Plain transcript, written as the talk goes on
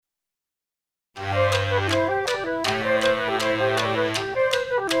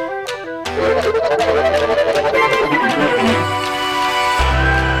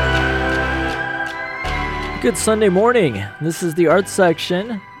Good Sunday morning. This is the Arts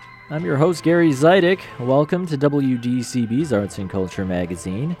Section. I'm your host, Gary Zidek. Welcome to WDCB's Arts and Culture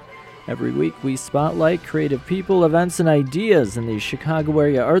magazine. Every week we spotlight creative people, events, and ideas in the Chicago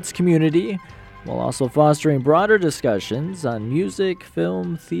area arts community, while also fostering broader discussions on music,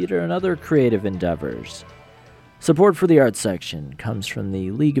 film, theater, and other creative endeavors. Support for the Arts Section comes from the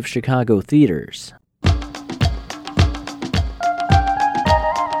League of Chicago Theaters.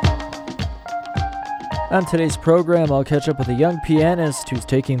 On today's program, I'll catch up with a young pianist who's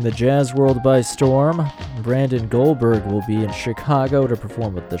taking the jazz world by storm. Brandon Goldberg will be in Chicago to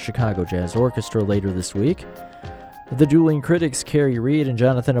perform with the Chicago Jazz Orchestra later this week. The Dueling Critics, Kerry, Reid, and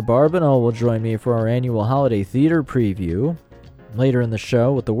Jonathan Abarbanel will join me for our annual holiday theater preview. Later in the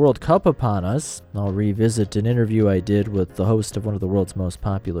show, with the World Cup upon us, I'll revisit an interview I did with the host of one of the world's most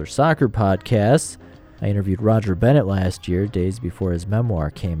popular soccer podcasts. I interviewed Roger Bennett last year, days before his memoir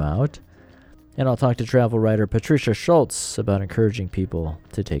came out. And I'll talk to travel writer Patricia Schultz about encouraging people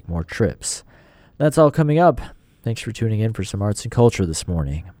to take more trips. That's all coming up. Thanks for tuning in for some arts and culture this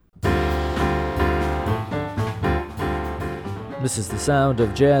morning. This is the sound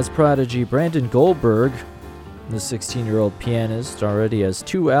of jazz prodigy Brandon Goldberg. The 16-year-old pianist already has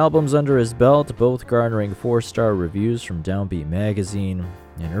 2 albums under his belt, both garnering 4-star reviews from Downbeat magazine.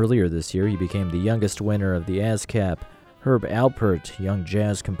 And earlier this year, he became the youngest winner of the ASCAP Herb Alpert Young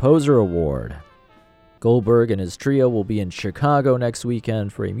Jazz Composer Award. Goldberg and his trio will be in Chicago next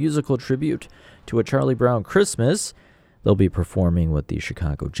weekend for a musical tribute to A Charlie Brown Christmas. They'll be performing with the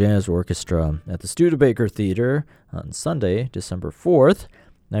Chicago Jazz Orchestra at the Studebaker Theater on Sunday, December 4th.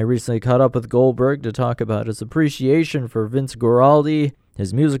 I recently caught up with Goldberg to talk about his appreciation for Vince Guaraldi,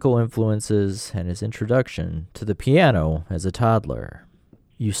 his musical influences, and his introduction to the piano as a toddler.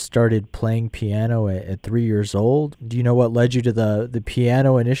 You started playing piano at 3 years old. Do you know what led you to the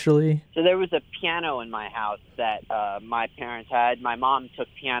piano initially? So there was a piano in my house that my parents had. My mom took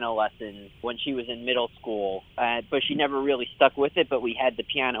piano lessons when she was in middle school, but she never really stuck with it, but we had the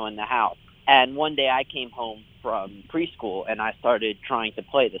piano in the house. And one day I came home from preschool, and I started trying to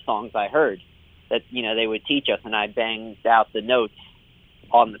play the songs I heard that, they would teach us, and I banged out the notes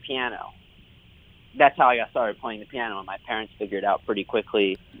on the piano. That's how I got started playing the piano, and my parents figured out pretty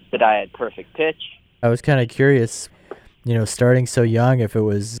quickly that I had perfect pitch. I was kind of curious, starting so young, if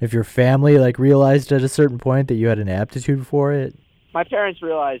your family realized at a certain point that you had an aptitude for it. My parents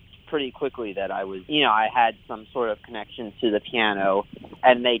realized pretty quickly that I was, I had some sort of connection to the piano,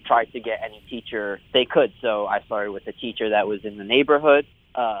 and they tried to get any teacher they could. So I started with a teacher that was in the neighborhood,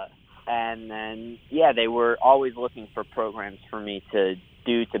 and then, they were always looking for programs for me to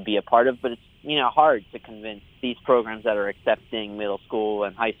do, to be a part of, but it's hard to convince these programs that are accepting middle school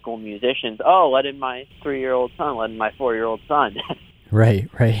and high school musicians, let in my 3-year-old son, let in my 4-year-old son. Right.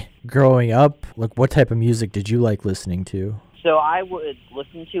 Growing up, what type of music did you like listening to? So I would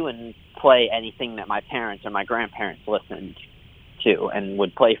listen to and play anything that my parents or my grandparents listened to and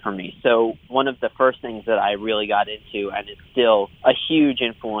would play for me. So one of the first things that I really got into, and it's still a huge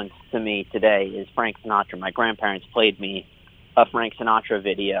influence to me today, is Frank Sinatra. My grandparents played me a Frank Sinatra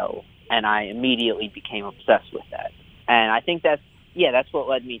video, and I immediately became obsessed with that. And I think that's what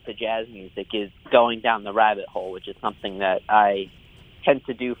led me to jazz music, is going down the rabbit hole, which is something that I tend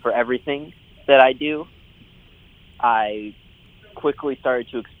to do for everything that I do. I quickly started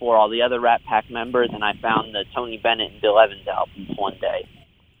to explore all the other Rat Pack members, and I found the Tony Bennett and Bill Evans albums one day.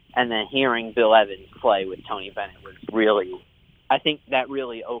 And then hearing Bill Evans play with Tony Bennett was I think that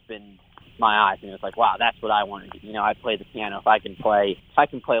really opened my eyes, and it was like, wow, that's what I want to do. I play the piano. If I can play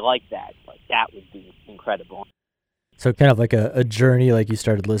like that would be incredible. So kind of like a journey, you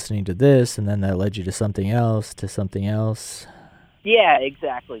started listening to this, and then that led you to something else. Yeah,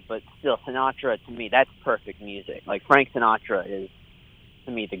 exactly. But still, Sinatra, to me, that's perfect music. Frank Sinatra is,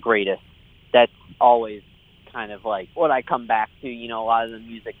 to me, the greatest. That's always kind of what I come back to, a lot of the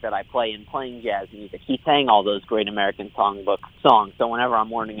music that I play in playing jazz music. He sang all those great American songbook songs. So whenever I'm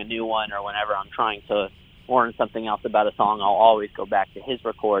learning a new one, or whenever I'm trying to learn something else about a song, I'll always go back to his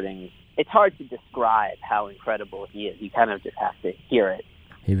recordings. It's hard to describe how incredible he is. You kind of just have to hear it.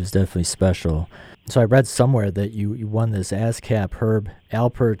 He was definitely special. So I read somewhere that you won this ASCAP Herb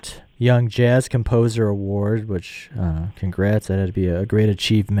Alpert Young Jazz Composer Award, which, congrats, that had to be a great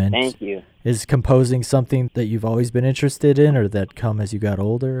achievement. Thank you. Is composing something that you've always been interested in, or that come as you got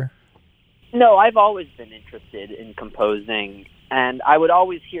older? No, I've always been interested in composing, and I would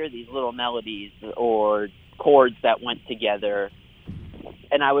always hear these little melodies or chords that went together,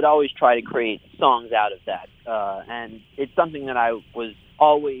 and I would always try to create songs out of that. And it's something that I was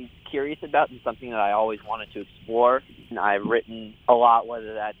always curious about, and something that I always wanted to explore. And I've written a lot,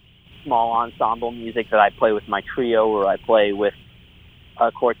 whether that's small ensemble music that I play with my trio, or I play with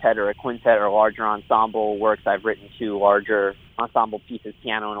a quartet or a quintet or larger ensemble works. I've written 2 larger ensemble pieces,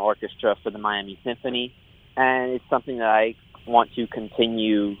 piano and orchestra, for the Miami Symphony, and it's something that I want to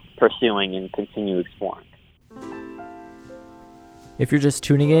continue pursuing and continue exploring. If you're just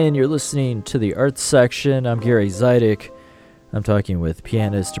tuning in, you're listening to the Arts Section. I'm Gary Zidek. I'm talking with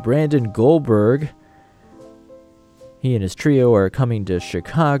pianist Brandon Goldberg. He and his trio are coming to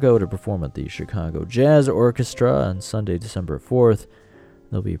Chicago to perform at the Chicago Jazz Orchestra on Sunday, December 4th.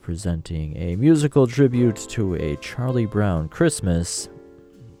 They'll be presenting a musical tribute to a Charlie Brown Christmas.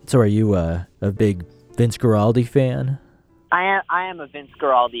 So are you a big Vince Guaraldi fan? I am a Vince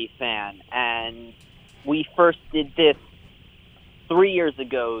Guaraldi fan, and we first did this 3 years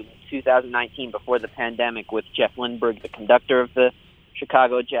ago, 2019, before the pandemic, with Jeff Lindbergh, the conductor of the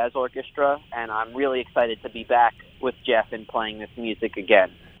Chicago Jazz Orchestra, and I'm really excited to be back with Jeff and playing this music again.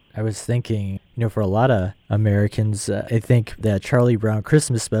 I was thinking, for a lot of Americans, I think that Charlie Brown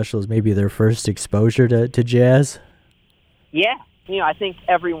Christmas special is maybe their first exposure to jazz. Yeah. I think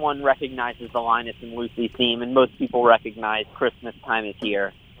everyone recognizes the Linus and Lucy theme, and most people recognize Christmas time is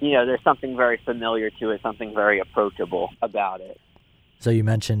here. There's something very familiar to it, something very approachable about it. So you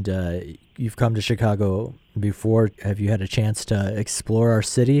mentioned you've come to Chicago before. Have you had a chance to explore our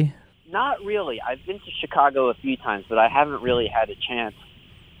city? Not really. I've been to Chicago a few times, but I haven't really had a chance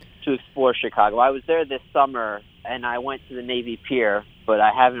to explore Chicago. I was there this summer, and I went to the Navy Pier, but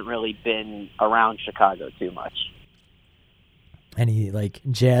I haven't really been around Chicago too much. Any,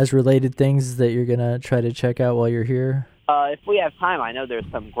 jazz-related things that you're going to try to check out while you're here? If we have time, I know there's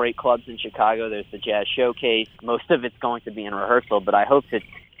some great clubs in Chicago. There's the Jazz Showcase. Most of it's going to be in rehearsal, but I hope to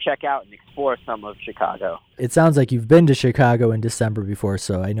check out and explore some of Chicago. It sounds like you've been to Chicago in December before,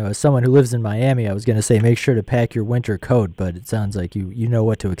 so I know as someone who lives in Miami, I was going to say make sure to pack your winter coat, but it sounds like you know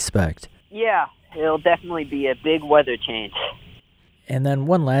what to expect. Yeah, it'll definitely be a big weather change. And then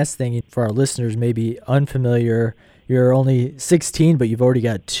one last thing for our listeners maybe unfamiliar. You're only 16, but you've already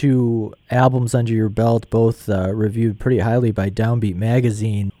got 2 albums under your belt, both reviewed pretty highly by Downbeat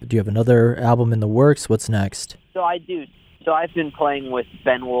Magazine. Do you have another album in the works? What's next? So I do. So I've been playing with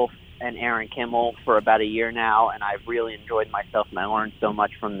Ben Wolf and Aaron Kimmel for about a year now, and I've really enjoyed myself, and I learned so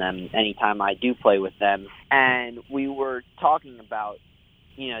much from them anytime I do play with them. And we were talking about,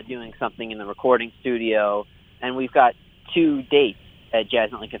 doing something in the recording studio, and we've got 2 dates at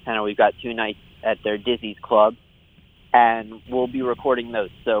Jazz at Lincoln Center. We've got 2 nights at their Dizzy's Club, and we'll be recording those,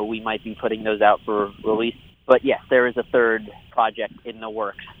 so we might be putting those out for release. But yes, there is a 3rd project in the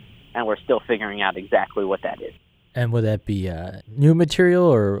works, and we're still figuring out exactly what that is. And would that be new material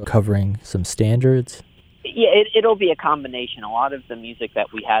or covering some standards? Yeah, it'll be a combination. A lot of the music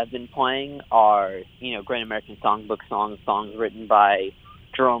that we have been playing are, Great American Songbook songs written by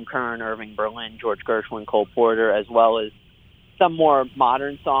Jerome Kern, Irving Berlin, George Gershwin, Cole Porter, as well as some more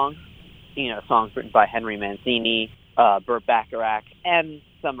modern songs, songs written by Henry Mancini, Burt Bacharach, and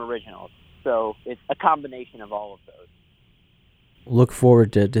some originals. So it's a combination of all of those. Look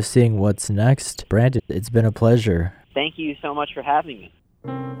forward to seeing what's next. Brandon, it's been a pleasure. Thank you so much for having me.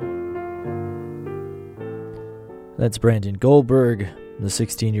 That's Brandon Goldberg. The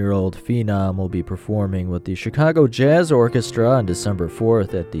 16-year-old phenom will be performing with the Chicago Jazz Orchestra on December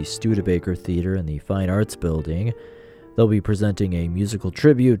 4th at the Studebaker Theater in the Fine Arts Building. They'll be presenting a musical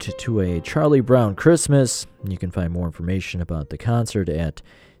tribute to a Charlie Brown Christmas. You can find more information about the concert at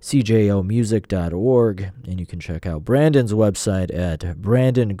cjomusic.org, and you can check out Brandon's website at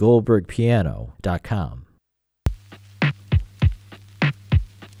brandongoldbergpiano.com.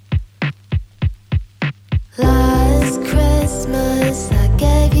 Last Christmas I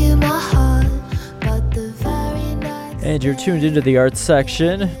gave you my heart, but the very next And you're tuned into the Arts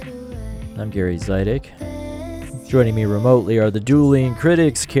Section. I'm Gary Zidek. Joining me remotely are the Dueling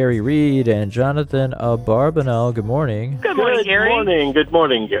Critics, Kerry, Reid, and Jonathan Abarbanel. Good morning. Good morning, Gary. Good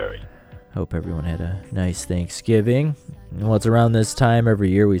morning, Gary. Hope everyone had a nice Thanksgiving. Well, it's around this time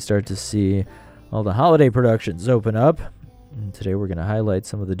every year we start to see all the holiday productions open up. And today we're going to highlight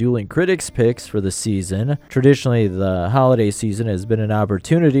some of the Dueling Critics picks for the season. Traditionally, the holiday season has been an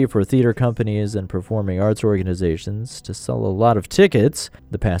opportunity for theater companies and performing arts organizations to sell a lot of tickets.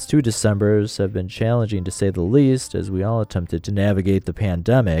 The past 2 Decembers have been challenging to say the least as we all attempted to navigate the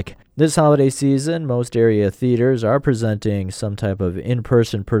pandemic. This holiday season, most area theaters are presenting some type of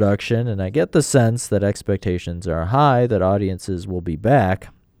in-person production, and I get the sense that expectations are high that audiences will be back.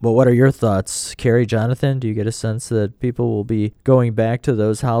 But what are your thoughts? Kerry, Jonathan, do you get a sense that people will be going back to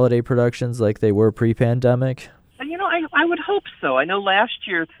those holiday productions like they were pre-pandemic? I would hope so. I know last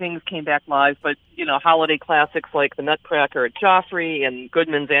year things came back live, but, holiday classics like The Nutcracker at Joffrey and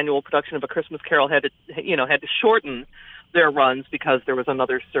Goodman's annual production of A Christmas Carol had to shorten their runs because there was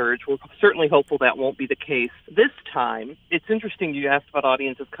another surge. We're certainly hopeful that won't be the case this time. It's interesting you asked about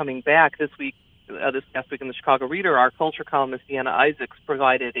audiences coming back this week. This past week in the Chicago Reader, our culture columnist Deanna Isaacs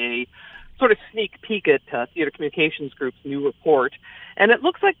provided a sort of sneak peek at Theater Communications Group's new report, and it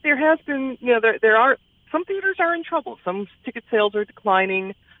looks like there has been, there are some theaters are in trouble. Some ticket sales are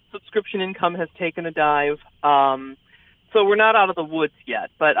declining. Subscription income has taken a dive. So we're not out of the woods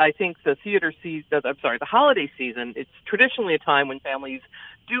yet, but I think the holiday season, it's traditionally a time when families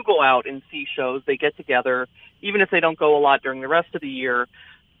do go out and see shows. They get together, even if they don't go a lot during the rest of the year.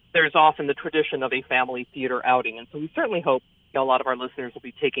 There's often the tradition of a family theater outing, and so we certainly hope a lot of our listeners will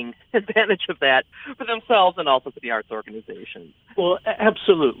be taking advantage of that for themselves and also for the arts organizations. Well,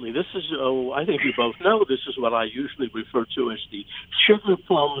 absolutely. This is, I think you both know, this is what I usually refer to as the sugar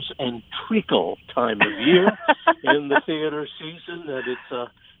plums and treacle time of year in the theater season. That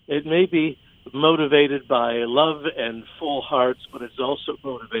it may be motivated by love and full hearts, but it's also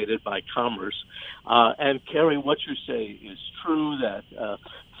motivated by commerce. And Kerry, what you say is true, that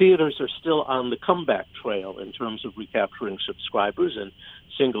theaters are still on the comeback trail in terms of recapturing subscribers and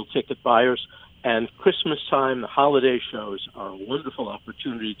single ticket buyers. And Christmas time, the holiday shows are a wonderful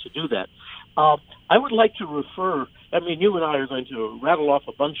opportunity to do that. I would like to refer, you and I are going to rattle off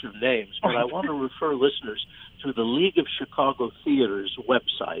a bunch of names, but I want to refer listeners to the League of Chicago Theaters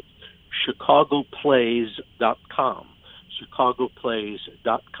website, chicagoplays.com,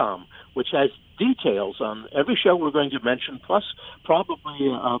 chicagoplays.com, which has details on every show we're going to mention, plus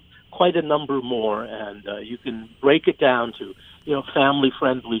probably quite a number more, and you can break it down to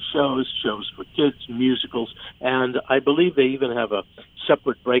family-friendly shows for kids, musicals, and I believe they even have a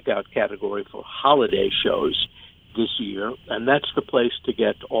separate breakout category for holiday shows this year, and that's the place to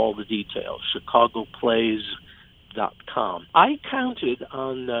get all the details, chicagoplays.com. I counted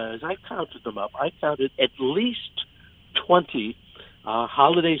as I counted them up, I counted at least 20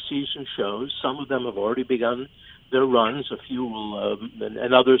 holiday season shows. Some of them have already begun their runs. A few will,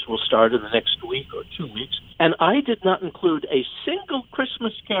 and others will start in the next week or 2 weeks. And I did not include a single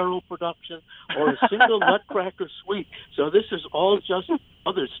Christmas Carol production or a single Nutcracker suite. So this is all just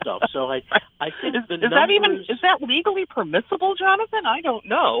other stuff. So I think is that legally permissible, Jonathan? I don't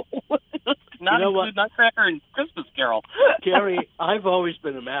know. Not include Nutcracker and Christmas Carol. Gary, I've always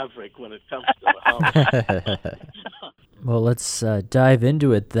been a maverick when it comes to the holidays. Well, let's dive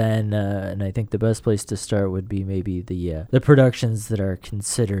into it then, and I think the best place to start would be maybe the productions that are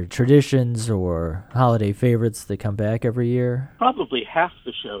considered traditions or holiday favorites that come back every year. Probably half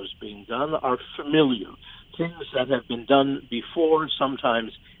the shows being done are familiar, things that have been done before,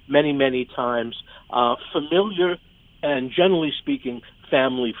 sometimes many, many times, familiar and, generally speaking,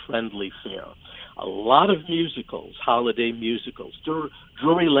 family-friendly fare. A lot of musicals, holiday musicals.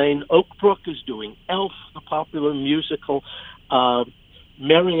 Drury Lane, Oakbrook is doing Elf, the popular musical.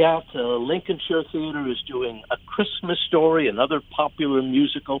 Marriott, Lincolnshire Theater is doing A Christmas Story, another popular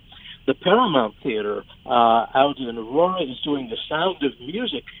musical. The Paramount Theater out in Aurora is doing The Sound of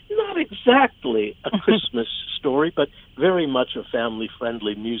Music. Not exactly a Christmas story, but very much a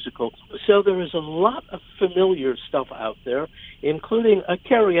family-friendly musical. So there is a lot of familiar stuff out there, including,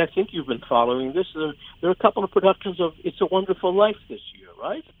 Kerry, I think you've been following this. There are a couple of productions of It's a Wonderful Life this year,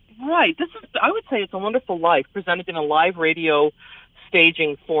 right? Right. I would say It's a Wonderful Life, presented in a live radio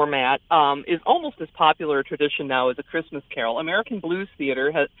staging format, is almost as popular a tradition now as A Christmas Carol. American Blues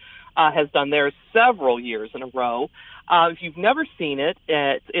Theater has done theirs several years in a row. If you've never seen it,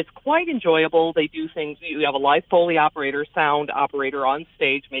 it's quite enjoyable. They do things. You have a live Foley operator, sound operator on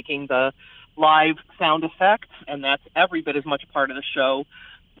stage making the live sound effects, and that's every bit as much a part of the show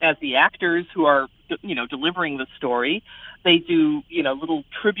as the actors who are, delivering the story. They do, little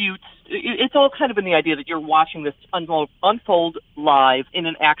tributes. It's all kind of in the idea that you're watching this unfold live in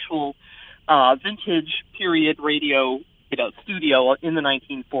an actual vintage period radio studio in the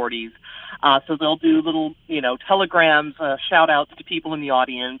 1940s. So they'll do little, telegrams, shout-outs to people in the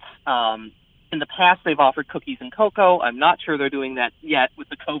audience. In the past, they've offered cookies and cocoa. I'm not sure they're doing that yet with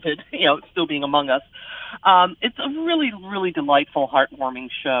the COVID, still being among us. It's a really, really delightful, heartwarming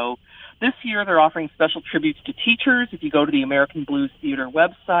show. This year, they're offering special tributes to teachers. If you go to the American Blues Theater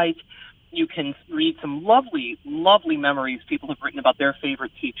website, you can read some lovely, lovely memories people have written about their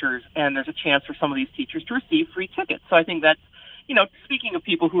favorite teachers, and there's a chance for some of these teachers to receive free tickets. So I think that's, speaking of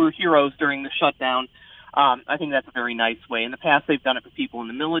people who are heroes during the shutdown, I think that's a very nice way. In the past, they've done it for people in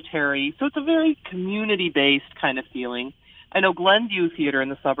the military, so it's a very community-based kind of feeling. I know Glenview Theater in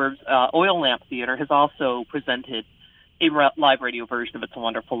the suburbs, Oil Lamp Theater, has also presented live radio version of It's a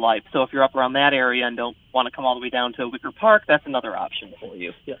Wonderful Life. So if you're up around that area and don't want to come all the way down to Wicker Park, that's another option for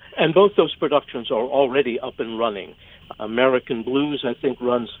you. Yeah, and both those productions are already up and running. American Blues, I think,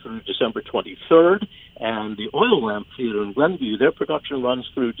 runs through December 23rd, and the Oil Lamp Theater in Glenview, their production runs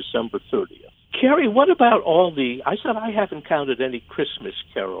through December 30th. Kerry, what about I said I haven't counted any Christmas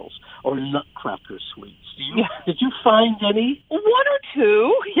carols or Nutcracker suites. Did you find any? One or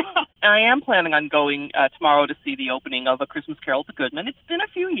two, yeah. I am planning on going tomorrow to see the opening of A Christmas Carol to Goodman. It's been a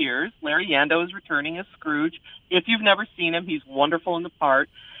few years. Larry Yando is returning as Scrooge. If you've never seen him, he's wonderful in the part.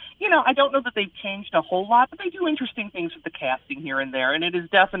 I don't know that they've changed a whole lot, but they do interesting things with the casting here and there, and it is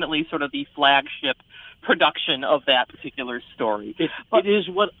definitely sort of the flagship production of that particular story. It is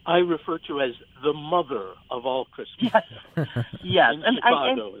what I refer to as the mother of all Christmas. Yes. In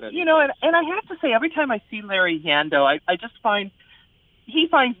Chicago. And I have to say, every time I see Larry Yando, I just find he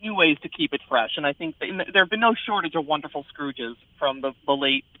finds new ways to keep it fresh, and I think there have been no shortage of wonderful Scrooges from the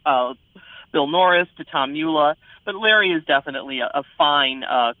late Bill Norris to Tom Mula, but Larry is definitely a fine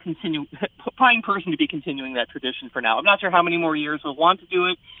person to be continuing that tradition for now. I'm not sure how many more years we'll want to do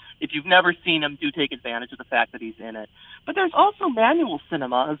it. If you've never seen him, do take advantage of the fact that he's in it. But there's also Manual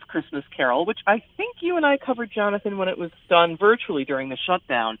Cinema as Christmas Carol, which I think you and I covered, Jonathan, when it was done virtually during the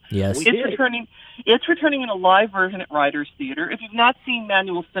shutdown. Yes. It's returning in a live version at Riders Theater. If you've not seen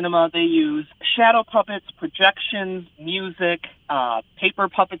Manual Cinema, they use shadow puppets, projections, music, paper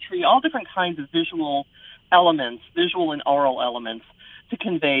puppetry, all different kinds of visual and oral elements to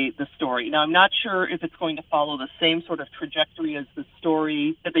convey the story. Now, I'm not sure if it's going to follow the same sort of trajectory as the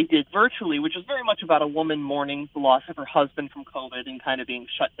story that they did virtually, which is very much about a woman mourning the loss of her husband from COVID and kind of being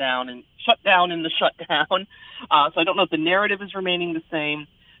shut down in the shutdown. So I don't know if the narrative is remaining the same.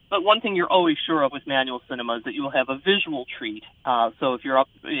 But one thing you're always sure of with Manual Cinema is that you will have a visual treat. So if you're up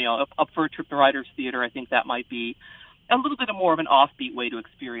for a trip to Riders Theater, I think that might be a little bit more of an offbeat way to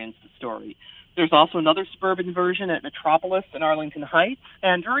experience the story. There's also another suburban version at Metropolis in Arlington Heights.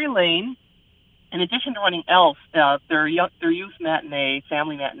 And Drury Lane, in addition to running Elf, their youth matinee,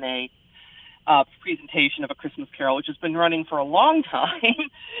 family matinee presentation of A Christmas Carol, which has been running for a long time,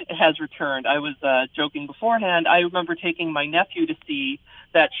 it has returned. I was joking beforehand. I remember taking my nephew to see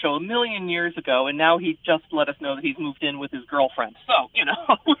that show a million years ago, and now he just let us know that he's moved in with his girlfriend. So,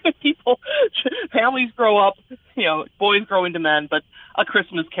 families grow up, boys grow into men, but A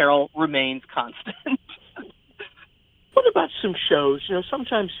Christmas Carol remains constant. What about some shows?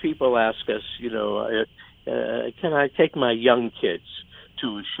 Sometimes people ask us, can I take my young kids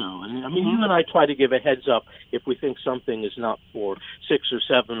to a show? And you and I try to give a heads up if we think something is not for 6 or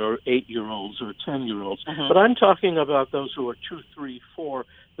 7 or 8-year-olds or 10-year-olds. But I'm talking about those who are 2, 3, 4,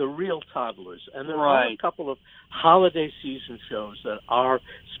 the real toddlers. And there are a couple of holiday season shows that are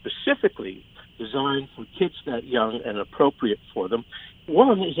specifically designed for kids that young and appropriate for them.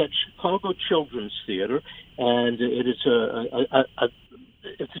 One is at Chicago Children's Theater, and it is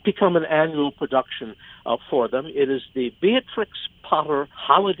it's become an annual production for them. It is the Beatrix Potter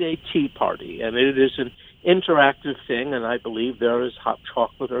Holiday Tea Party, and it is an interactive thing, and I believe there is hot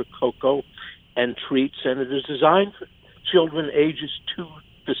chocolate or cocoa and treats, and it is designed for children ages 2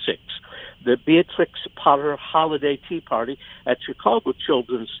 to 6. The Beatrix Potter Holiday Tea Party at Chicago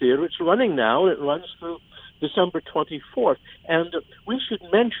Children's Theater. It's running now, and it runs through December 24th. And we should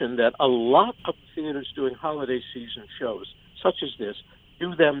mention that a lot of theaters doing holiday season shows, such as this,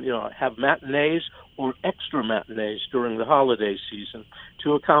 do them, have matinees or extra matinees during the holiday season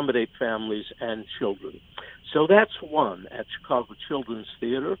to accommodate families and children. So that's one at Chicago Children's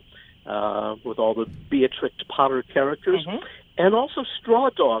Theater with all the Beatrix Potter characters. And also Straw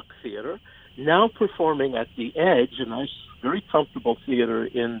Dog Theater, now performing at the Edge, a nice, very comfortable theater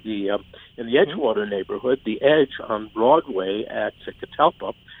in the Edgewater neighborhood, the Edge on Broadway at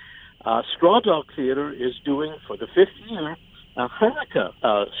Catalpa. Straw Dog Theater is doing, for the 5th year, a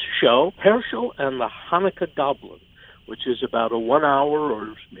Hanukkah show, Herschel and the Hanukkah Goblin, which is about a 1-hour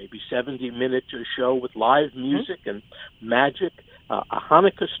or maybe 70-minute show with live music and magic, a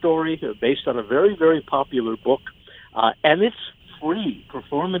Hanukkah story based on a very, very popular book. And it's free.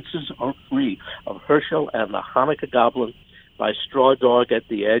 Performances are free of Herschel and the Hanukkah Goblin by Straw Dog at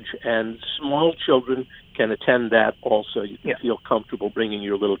the Edge, and small children can attend that also. You can feel comfortable bringing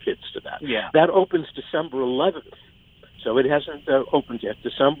your little kids to that. Yeah. That opens December 11th, so it hasn't opened yet.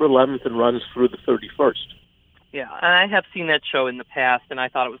 December 11th and runs through the 31st. Yeah, and I have seen that show in the past, and I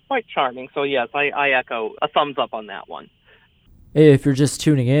thought it was quite charming. So, yes, I echo a thumbs up on that one. Hey, if you're just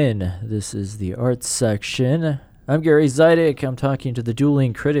tuning in, this is the arts section I'm Gary Zidek. I'm talking to the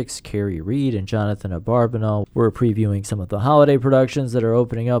Dueling Critics, Kerry, Reid, and Jonathan Abarbanel. We're previewing some of the holiday productions that are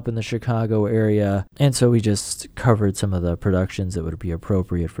opening up in the Chicago area. And so we just covered some of the productions that would be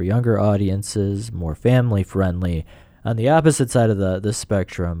appropriate for younger audiences, more family-friendly. On the opposite side of the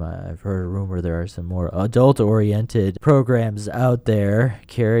spectrum, I've heard a rumor there are some more adult-oriented programs out there.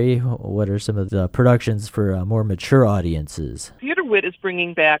 Kerry, what are some of the productions for more mature audiences? Theater Wit is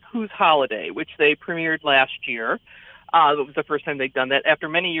bringing back Who's Holiday, which they premiered last year. It was the first time they'd done that after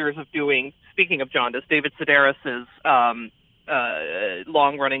many years of doing, speaking of jaundice, David Sedaris's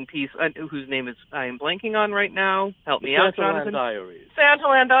long-running piece, whose name is I am blanking on right now. Help me out, Jonathan.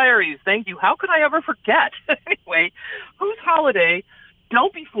 Santaland Diaries. Thank you. How could I ever forget? Anyway, Who's Holiday?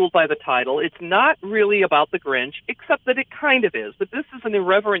 Don't be fooled by the title. It's not really about the Grinch, except that it kind of is. But this is an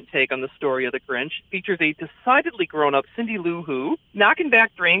irreverent take on the story of the Grinch. It features a decidedly grown-up Cindy Lou Who knocking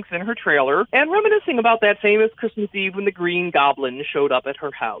back drinks in her trailer and reminiscing about that famous Christmas Eve when the Green Goblin showed up at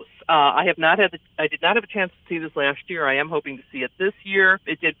her house. I did not have a chance to see this last year. I am hoping to see it this year.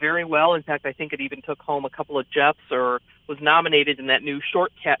 It did very well. In fact, I think it even took home a couple of Jeffs, or was nominated in that new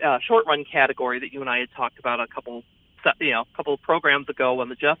short run category that you and I had talked about a couple of programs ago on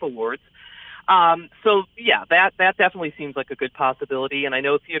the Jeff Awards. So yeah, that definitely seems like a good possibility. And I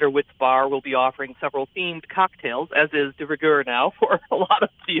know Theater Wit's Bar will be offering several themed cocktails, as is de rigueur now for a lot of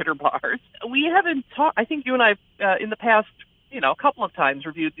theater bars. We haven't talked, I think you and I, in the past, a couple of times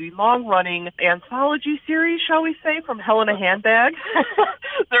reviewed the long-running anthology series, shall we say, from Helena Handbag.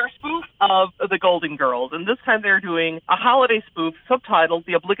 They're a spoof of the Golden Girls, and this time they're doing a holiday spoof subtitled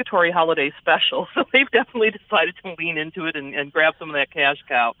The Obligatory Holiday Special. So they've definitely decided to lean into it and grab some of that cash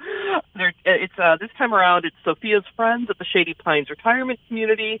cow. This time around, it's Sophia's friends at the Shady Pines retirement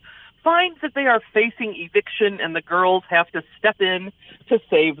community finds that they are facing eviction, and the girls have to step in to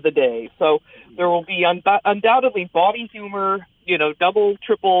save the day. So there will be undoubtedly bawdy humor, double,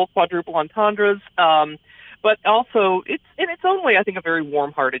 triple, quadruple entendres, but also it's in its own way, I think, a very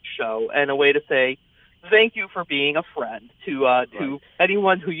warm-hearted show and a way to say thank you for being a friend to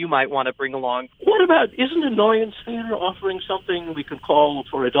anyone who you might want to bring along. What about, isn't Annoyance Theater offering something we could call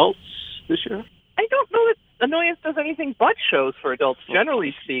for adults this year? I don't know that Annoyance does anything but shows for adults,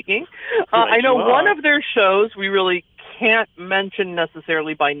 generally speaking. I know one of their shows we really can't mention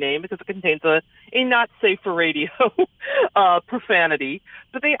necessarily by name because it contains a not safe for radio profanity.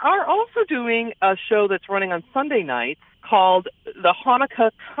 But they are also doing a show that's running on Sunday nights called the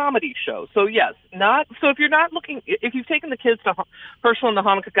Hanukkah Comedy Show. So yes, if you're not looking, if you've taken the kids to Herschel and the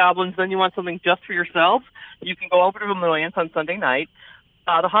Hanukkah Goblins, then you want something just for yourselves, you can go over to Annoyance on Sunday night.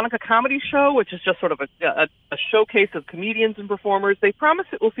 The Hanukkah Comedy Show, which is just sort of a showcase of comedians and performers, they promise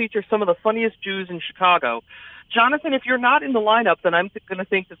it will feature some of the funniest Jews in Chicago. Jonathan, if you're not in the lineup, then I'm going to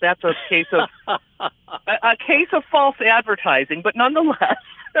think that that's a case of a case of false advertising. But nonetheless,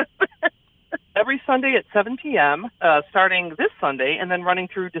 every Sunday at 7 p.m., starting this Sunday, and then running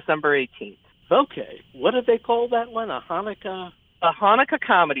through December 18th. Okay. What did they call that one? A Hanukkah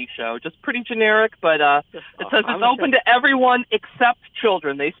Comedy Show. Just pretty generic, but it says it's open to everyone except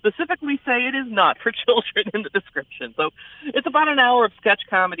children. They specifically say it is not for children in the description. So it's about an hour of sketch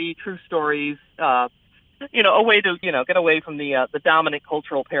comedy, true stories, a way to, get away from the dominant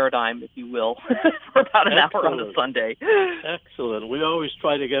cultural paradigm, if you will, for about an hour on a Sunday. Excellent. We always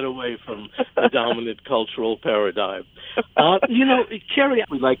try to get away from the dominant cultural paradigm. Kerry,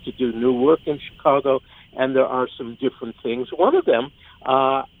 we like to do new work in Chicago, and there are some different things. One of them,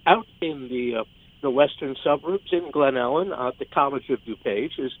 out in the western suburbs in Glen Ellen, at the College of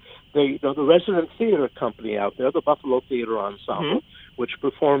DuPage, is the resident theater company out there, the Buffalo Theater Ensemble, which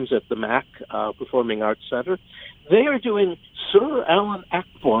performs at the MAC Performing Arts Center. They are doing Sir Alan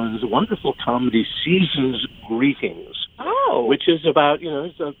Ayckbourn's wonderful comedy Season's Greetings, which is about,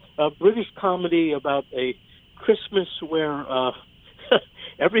 it's a British comedy about a Christmas where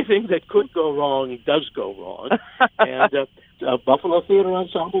everything that could go wrong does go wrong. And Buffalo Theater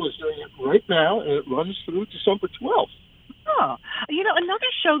Ensemble is doing it right now, and it runs through December 12th. Oh, another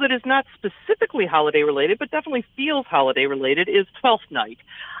show that is not specifically holiday-related, but definitely feels holiday-related, is Twelfth Night.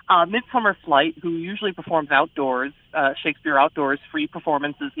 Midsummer Flight, who usually performs outdoors, Shakespeare Outdoors, free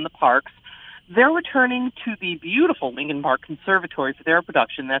performances in the parks, they're returning to the beautiful Lincoln Park Conservatory for their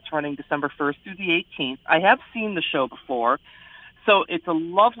production. That's running December 1st through the 18th. I have seen the show before, so it's a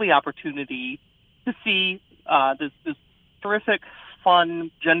lovely opportunity to see this terrific,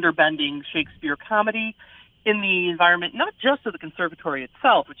 fun, gender-bending Shakespeare comedy in the environment, not just of the conservatory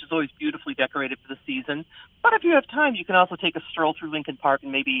itself, which is always beautifully decorated for the season, but if you have time, you can also take a stroll through Lincoln Park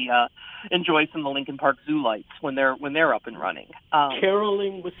and maybe enjoy some of the Lincoln Park zoo lights when they're up and running.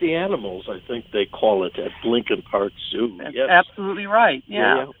 Caroling with the animals, I think they call it at Lincoln Park Zoo. That's yes. absolutely right.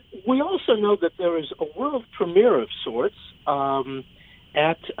 Yeah. We also know that there is a world premiere of sorts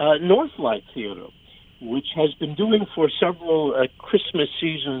at Northlight Theater, which has been doing for several Christmas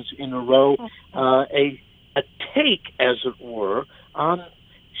seasons in a row a take, as it were, on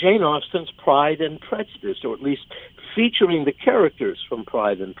Jane Austen's Pride and Prejudice, or at least featuring the characters from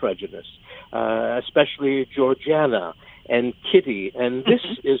Pride and Prejudice, especially Georgiana and Kitty. And this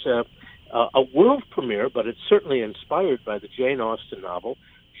is a world premiere, but it's certainly inspired by the Jane Austen novel,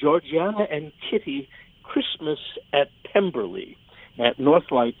 Georgiana and Kitty, Christmas at Pemberley, at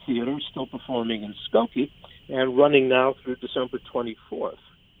Northlight Theater, still performing in Skokie, and running now through December 24th.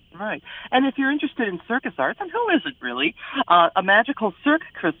 Right. And if you're interested in circus arts, and who isn't really, A Magical Cirque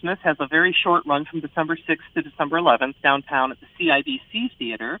Christmas has a very short run from December 6th to December 11th downtown at the CIBC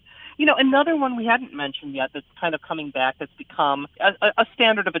Theater. You know, another one we hadn't mentioned yet that's kind of coming back that's become a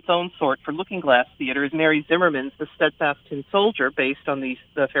standard of its own sort for Looking Glass Theater is Mary Zimmerman's The Steadfast Tin Soldier, based on the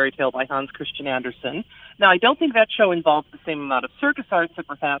fairy tale by Hans Christian Andersen. Now, I don't think that show involves the same amount of circus arts that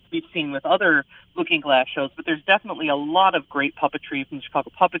perhaps we've seen with other Looking Glass shows, but there's definitely a lot of great puppetry from the Chicago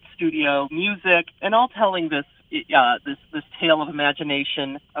Puppet Studio, music, and all telling this tale of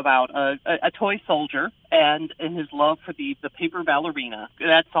imagination about a toy soldier and his love for the paper ballerina.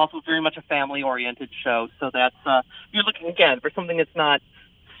 That's also very much a family-oriented show, so that's you're looking again for something that's not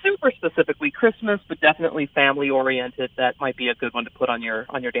super specifically Christmas, but definitely family-oriented. That might be a good one to put on your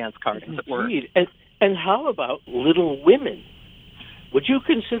dance card, as it were. Indeed. And how about Little Women? Would you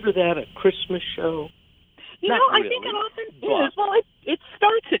consider that a Christmas show? You know, I think it often is. Well, it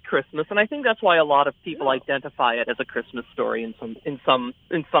starts at Christmas, and I think that's why a lot of people identify it as a Christmas story in some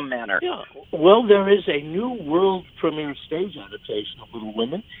manner. Yeah. Well, there is a new world premiere stage adaptation of Little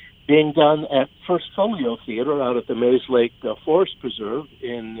Women being done at First Folio Theater out at the Maze Lake Forest Preserve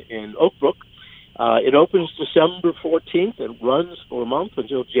in Oak Brook. It opens December 14th and runs for a month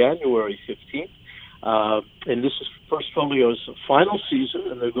until January 15th. And this is First Folio's final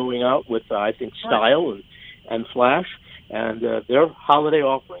season, and they're going out with, I think, style and flash. And their holiday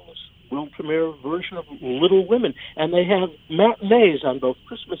offering is world premiere version of Little Women. And they have matinees on both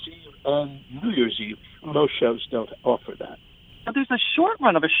Christmas Eve and New Year's Eve. Most shows don't offer that. Now, there's a short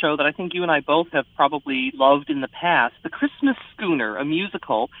run of a show that I think you and I both have probably loved in the past, The Christmas Schooner, a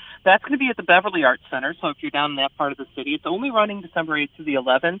musical. That's going to be at the Beverly Arts Center, so if you're down in that part of the city, it's only running December 8th to the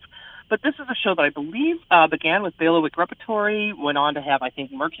 11th. But this is a show that I believe began with Bailiwick Repertory, went on to have, I think,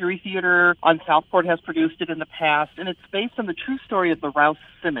 Mercury Theater on Southport has produced it in the past, and it's based on the true story of the Rouse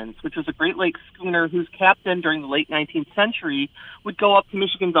Simmons, which was a Great Lakes schooner whose captain during the late 19th century would go up to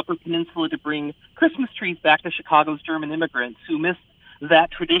Michigan's Upper Peninsula to bring Christmas trees back to Chicago's German immigrants who missed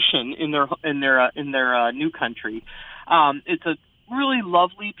that tradition in their new country. It's a really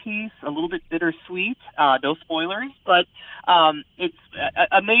lovely piece, a little bit bittersweet, no spoilers, but it's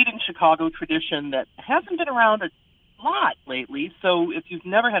a made-in-Chicago tradition that hasn't been around a lot lately, so if you've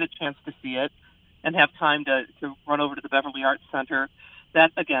never had a chance to see it and have time to run over to the Beverly Arts Center,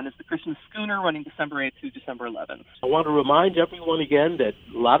 that, again, is The Christmas Schooner, running December 8th through December 11th. I want to remind everyone again that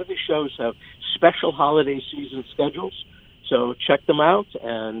a lot of these shows have special holiday season schedules. So check them out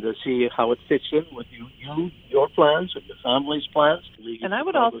and see how it fits in with your plans and your family's plans. And I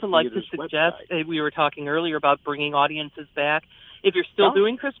would also like to suggest, we were talking earlier about bringing audiences back. If you're still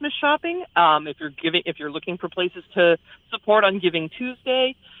doing Christmas shopping, if you're looking for places to support on Giving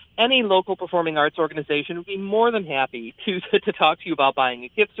Tuesday, any local performing arts organization would be more than happy to talk to you about buying a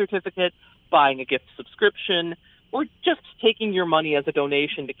gift certificate, buying a gift subscription, or just taking your money as a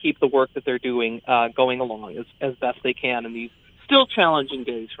donation to keep the work that they're doing going along as best they can in these still challenging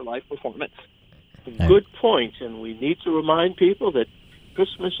days for live performance. Good point, and we need to remind people that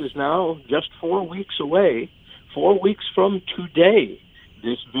Christmas is now just 4 weeks away. 4 weeks from today,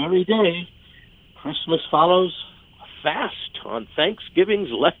 this very day, Christmas follows fast on Thanksgiving's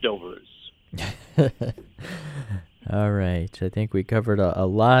leftovers. All right. I think we covered a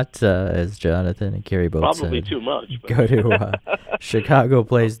lot, as Jonathan and Kerry both said. Probably too much. Go to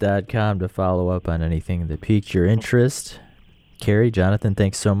chicagoplays.com to follow up on anything that piqued your interest. Kerry, Jonathan,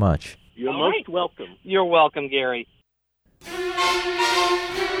 thanks so much. You're most welcome. You're welcome, Gary.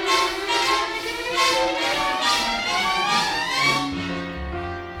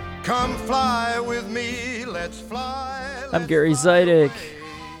 Come fly with me, let's fly. I'm Gary Zidek.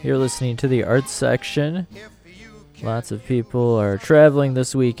 You're listening to the Arts Section. Lots of people are traveling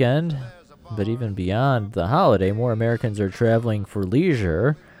this weekend. But even beyond the holiday, more Americans are traveling for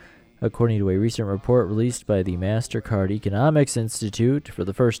leisure. According to a recent report released by the MasterCard Economics Institute, for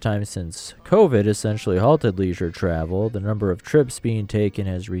the first time since COVID essentially halted leisure travel, the number of trips being taken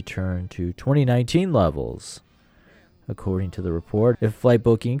has returned to 2019 levels. According to the report, if flight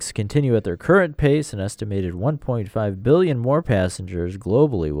bookings continue at their current pace, an estimated 1.5 billion more passengers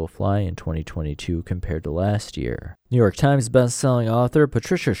globally will fly in 2022 compared to last year. New York Times best-selling author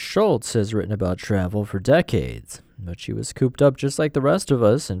Patricia Schultz has written about travel for decades, but she was cooped up just like the rest of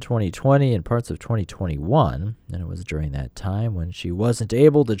us in 2020 and parts of 2021, and it was during that time when she wasn't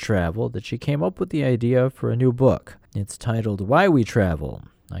able to travel that she came up with the idea for a new book. It's titled Why We Travel.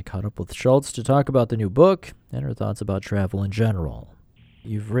 I caught up with Schultz to talk about the new book and her thoughts about travel in general.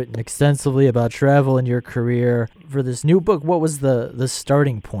 You've written extensively about travel in your career. For this new book, what was the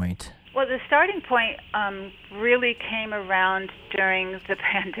starting point? Well, the starting point really came around during the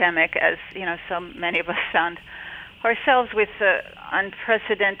pandemic, as so many of us found ourselves with an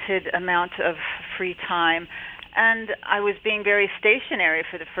unprecedented amount of free time. And I was being very stationary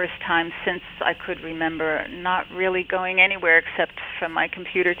for the first time since I could remember, not really going anywhere except from my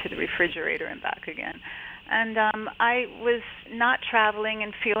computer to the refrigerator and back again. And I was not traveling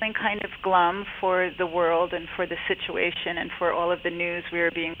and feeling kind of glum for the world and for the situation and for all of the news we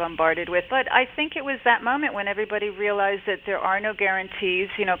were being bombarded with. But I think it was that moment when everybody realized that there are no guarantees.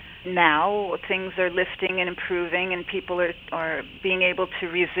 Now things are lifting and improving and people are being able to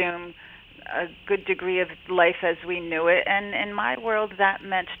resume a good degree of life as we knew it. And in my world, that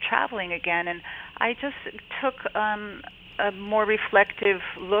meant traveling again. And I just took a more reflective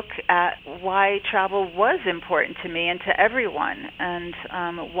look at why travel was important to me and to everyone, and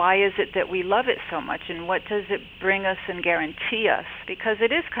why is it that we love it so much, and what does it bring us and guarantee us? Because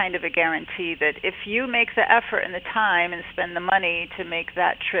it is kind of a guarantee that if you make the effort and the time and spend the money to make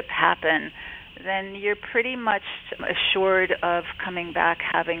that trip happen, then you're pretty much assured of coming back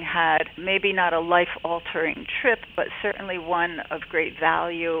having had maybe not a life-altering trip, but certainly one of great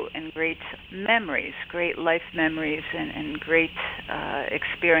value and great memories, great life memories and great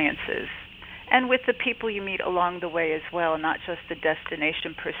experiences. And with the people you meet along the way as well, not just the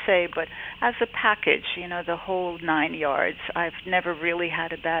destination per se, but as a package, the whole 9 yards. I've never really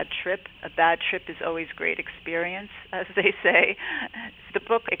had a bad trip. A bad trip is always great experience, as they say. The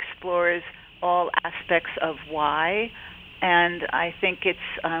book explores all aspects of why, and I think it's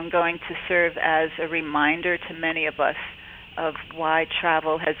going to serve as a reminder to many of us of why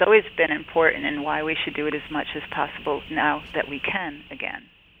travel has always been important and why we should do it as much as possible now that we can again.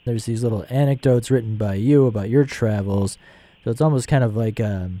 There's these little anecdotes written by you about your travels, so it's almost kind of like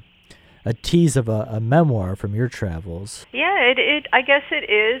a tease of a memoir from your travels. Yeah, I guess it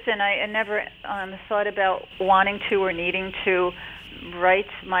is, and I never thought about wanting to or needing to write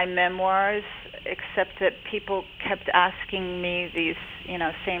my memoirs, except that people kept asking me these,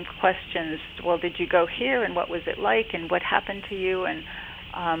 same questions. Well, did you go here, and what was it like, and what happened to you, and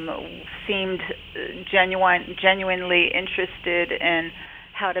seemed genuinely interested in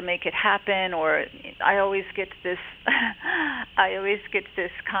how to make it happen. Or I always get this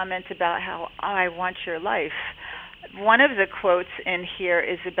comment about how I want your life. One of the quotes in here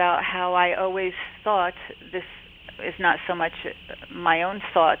is about how I always thought, this is not so much my own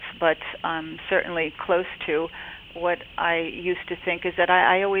thoughts, but certainly close to what I used to think, is that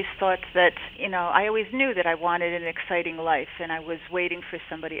I always thought that, I always knew that I wanted an exciting life, and I was waiting for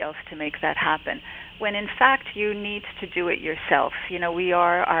somebody else to make that happen, when in fact you need to do it yourself. We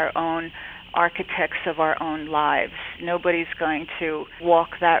are our own architects of our own lives. Nobody's going to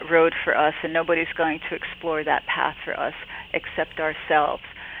walk that road for us, and nobody's going to explore that path for us except ourselves.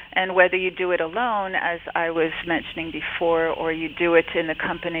 And whether you do it alone, as I was mentioning before, or you do it in the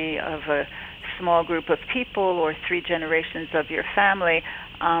company of a small group of people or 3 generations of your family,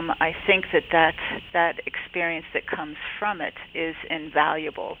 I think that experience that comes from it is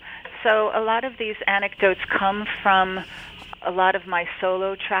invaluable. So a lot of these anecdotes come from a lot of my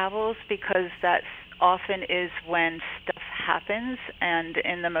solo travels, because that often is when stuff happens, and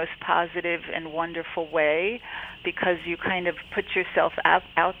in the most positive and wonderful way, because you kind of put yourself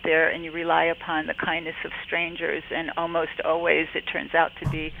out there and you rely upon the kindness of strangers, and almost always it turns out to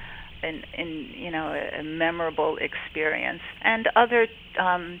be a memorable experience. And other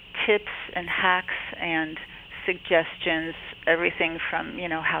tips and hacks and suggestions, everything from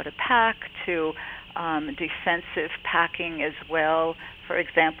how to pack to defensive packing as well. For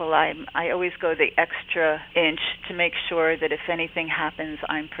example, I always go the extra inch to make sure that if anything happens,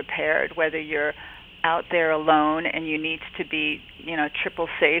 I'm prepared, whether you're out there alone and you need to be, triple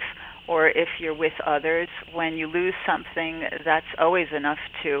safe, or if you're with others. When you lose something, that's always enough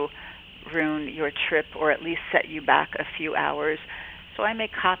to ruin your trip or at least set you back a few hours. So I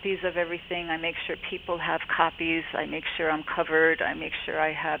make copies of everything. I make sure people have copies. I make sure I'm covered. I make sure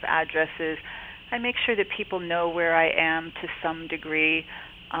I have addresses. I make sure that people know where I am to some degree.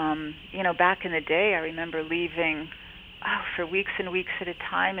 Back in the day, I remember leaving for weeks and weeks at a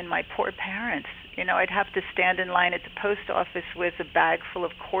time, and my poor parents, I'd have to stand in line at the post office with a bag full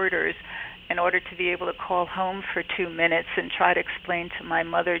of quarters in order to be able to call home for 2 minutes and try to explain to my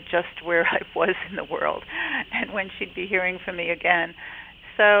mother just where I was in the world and when she'd be hearing from me again.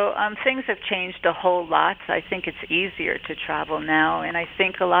 So things have changed a whole lot. I think it's easier to travel now, and I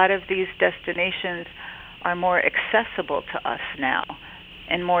think a lot of these destinations are more accessible to us now,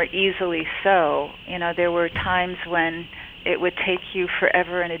 and more easily so. There were times when it would take you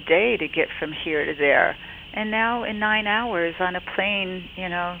forever and a day to get from here to there. And now in 9 hours on a plane,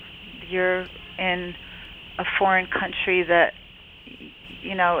 you're in a foreign country that,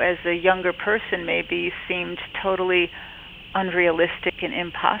 as a younger person maybe seemed totally unrealistic and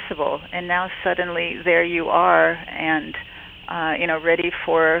impossible. And now suddenly there you are and, ready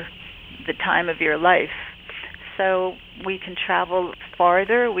for the time of your life. So we can travel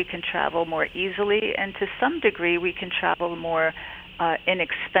farther, we can travel more easily, and to some degree we can travel more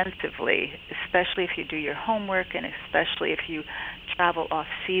inexpensively, especially if you do your homework and especially if you travel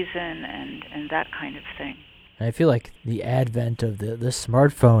off-season and that kind of thing. I feel like the advent of the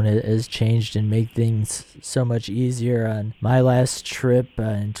smartphone has changed and made things so much easier. On my last trip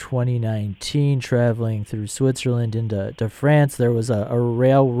in 2019, traveling through Switzerland into France, there was a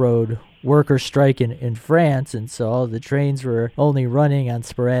railroad worker strike in France, and so all the trains were only running on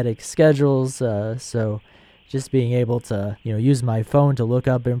sporadic schedules. So just being able to use my phone to look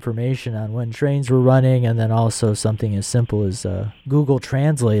up information on when trains were running, and then also something as simple as Google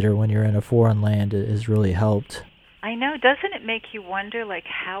Translator when you're in a foreign land has really helped. I know. Doesn't it make you wonder,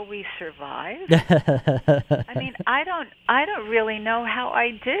 how we survived? I mean, I don't really know how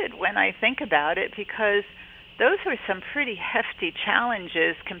I did when I think about it, because those were some pretty hefty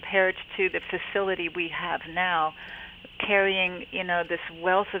challenges compared to the facility we have now, carrying, this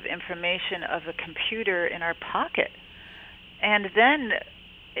wealth of information of a computer in our pocket. And then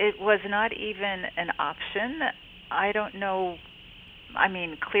it was not even an option. I don't know. I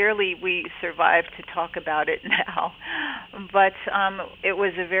mean, clearly we survived to talk about it now, but it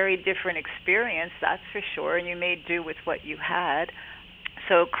was a very different experience, that's for sure, and you made do with what you had.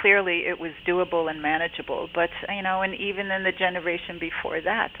 So clearly it was doable and manageable. But, and even in the generation before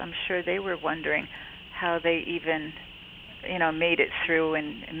that, I'm sure they were wondering how they even made it through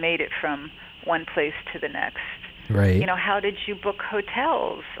and made it from one place to the next. Right. How did you book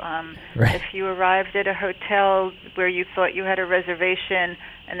hotels? Right. If you arrived at a hotel where you thought you had a reservation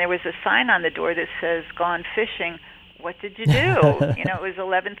and there was a sign on the door that says "Gone Fishing," what did you do? It was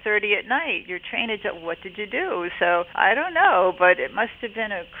 11:30 at night. Your train had what did you do? So I don't know, but it must have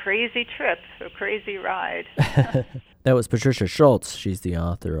been a crazy trip, a crazy ride. That was Patricia Schultz. She's the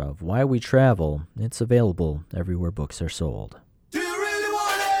author of Why We Travel. It's available everywhere books are sold. Do you really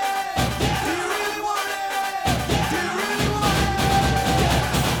want it? Do you really want it? Do you really want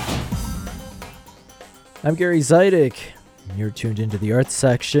it? I'm Gary Zidek. You're tuned into the Arts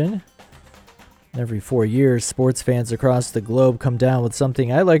section. Every 4 years, sports fans across the globe come down with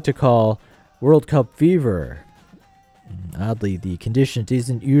something I like to call World Cup fever. Oddly, the condition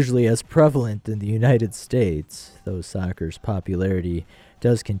isn't usually as prevalent in the United States, though soccer's popularity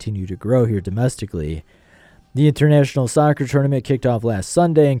does continue to grow here domestically. The international soccer tournament kicked off last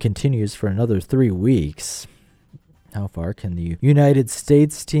Sunday and continues for another 3 weeks. How far can the United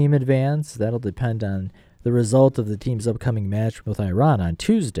States team advance? That'll depend on the result of the team's upcoming match with Iran on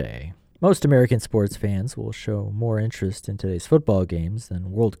Tuesday. Most American sports fans will show more interest in today's football games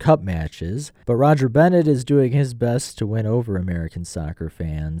than World Cup matches, but Roger Bennett is doing his best to win over American soccer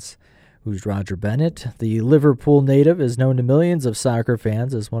fans. Who's Roger Bennett? The Liverpool native is known to millions of soccer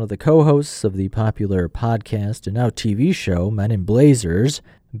fans as one of the co-hosts of the popular podcast and now TV show Men in Blazers.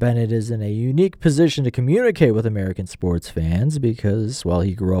 Bennett is in a unique position to communicate with American sports fans because, while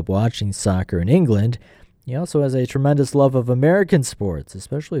he grew up watching soccer in England, he also has a tremendous love of American sports,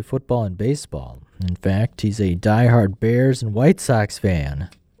 especially football and baseball. In fact, he's a diehard Bears and White Sox fan.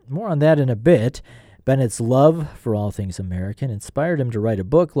 More on that in a bit. Bennett's love for all things American inspired him to write a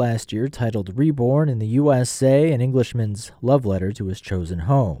book last year titled Reborn in the USA, an Englishman's love letter to his chosen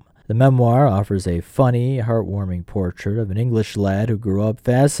home. The memoir offers a funny, heartwarming portrait of an English lad who grew up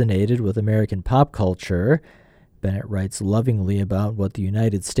fascinated with American pop culture. Bennett writes lovingly about what the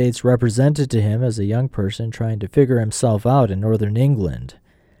United States represented to him as a young person trying to figure himself out in northern England.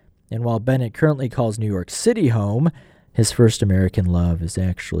 And while Bennett currently calls New York City home, his first American love is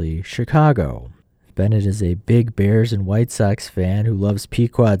actually Chicago. Bennett is a big Bears and White Sox fan who loves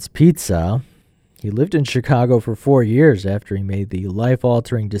Pequod's Pizza. He lived in Chicago for 4 years after he made the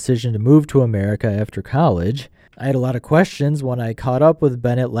life-altering decision to move to America after college. I had a lot of questions when I caught up with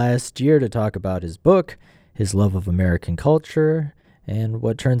Bennett last year to talk about his book, his love of American culture, and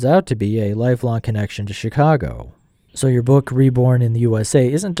what turns out to be a lifelong connection to Chicago. So your book, Reborn in the USA,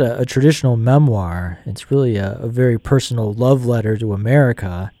 isn't a traditional memoir. It's really a very personal love letter to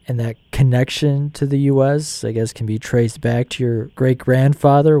America. And that connection to the U.S., I guess, can be traced back to your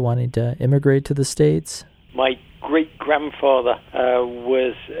great-grandfather wanting to immigrate to the States. My great-grandfather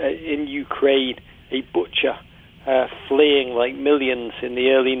was in Ukraine, a butcher, fleeing like millions in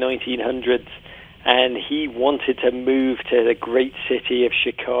the early 1900s. And he wanted to move to the great city of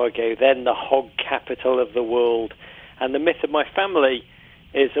Chicago, then the hog capital of the world. And the myth of my family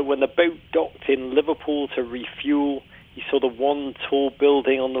is that when the boat docked in Liverpool to refuel, he saw the one tall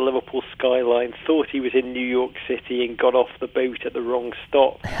building on the Liverpool skyline, thought he was in New York City, and got off the boat at the wrong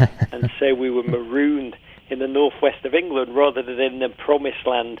stop. And so we were marooned in the northwest of England rather than in the promised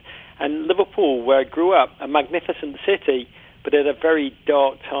land. And Liverpool, where I grew up, a magnificent city, but at a very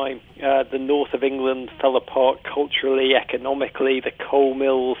dark time. The north of England fell apart culturally, economically. The coal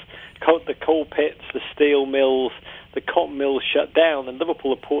mills, the coal pits, the steel mills, the cotton mills shut down, and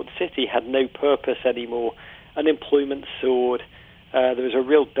Liverpool, a port city, had no purpose anymore. Unemployment soared. There was a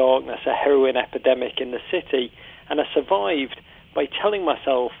real darkness, a heroin epidemic in the city, and I survived by telling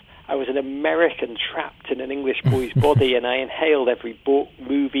myself I was an American trapped in an English boy's body, and I inhaled every book,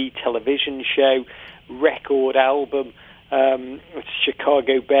 movie, television show, record, album,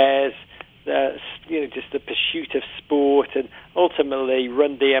 Chicago Bears, just the pursuit of sport, and ultimately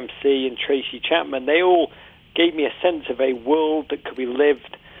Run DMC and Tracy Chapman. They all gave me a sense of a world that could be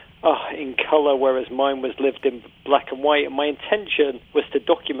lived in color, whereas mine was lived in black and white. And my intention was to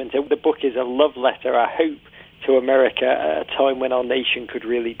document it. The book is a love letter, I hope, to America at a time when our nation could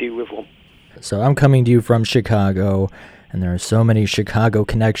really do with one. So I'm coming to you from Chicago, and there are so many Chicago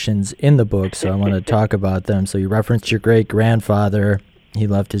connections in the book, so I want to talk about them. So you referenced your great-grandfather. He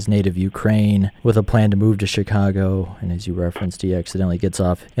left his native Ukraine with a plan to move to Chicago, and as you referenced, he accidentally gets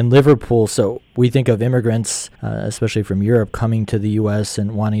off in Liverpool. So we think of immigrants, especially from Europe, coming to the U.S.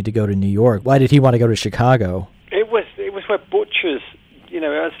 and wanting to go to New York. Why did he want to go to Chicago? It was where butchers,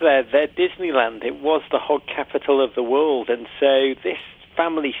 as their Disneyland. It was the hog capital of the world, and so this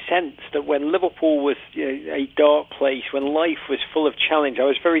family sensed that when Liverpool was a dark place, when life was full of challenge. I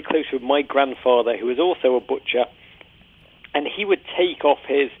was very close with my grandfather, who was also a butcher. And he would take off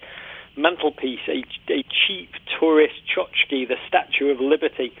his mantelpiece a cheap tourist tchotchke, the Statue of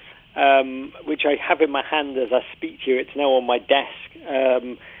Liberty, which I have in my hand as I speak to you. It's now on my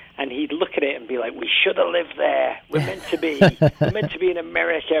desk. And he'd look at it and be like, we should have lived there. We're meant to be. We're meant to be in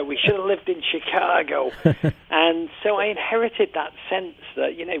America. We should have lived in Chicago. And so I inherited that sense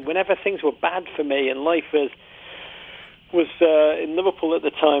that, whenever things were bad for me and life was in Liverpool at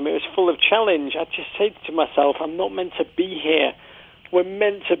the time, it was full of challenge. I just said to myself, I'm not meant to be here. We're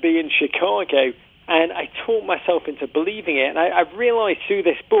meant to be in Chicago. And I taught myself into believing it. And I've realized through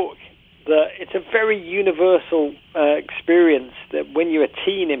this book that it's a very universal experience, that when you're a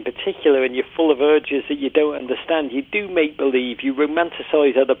teen in particular and you're full of urges that you don't understand, you do make believe, you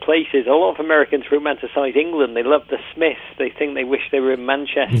romanticize other places. A lot of Americans romanticize England. They love the Smiths. They think they wish they were in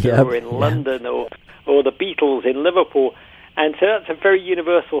Manchester or in London or the Beatles in Liverpool. And so that's a very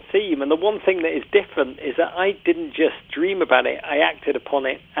universal theme. And the one thing that is different is that I didn't just dream about it. I acted upon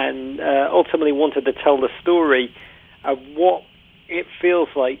it and ultimately wanted to tell the story of what it feels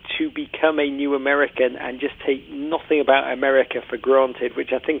like to become a new American and just take nothing about America for granted,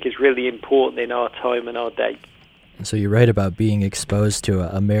 which I think is really important in our time and our day. So you write about being exposed to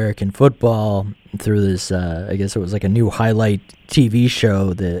American football through this, I guess it was like a new highlight TV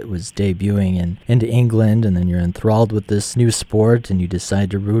show that was debuting into England, and then you're enthralled with this new sport, and you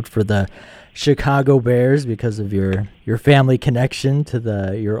decide to root for the Chicago Bears because of your family connection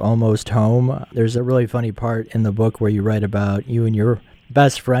to your almost home. There's a really funny part in the book where you write about you and your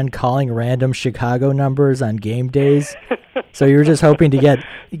best friend calling random Chicago numbers on game days. So you're just hoping to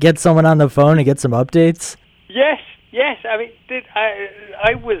get someone on the phone and get some updates? Yes. I mean,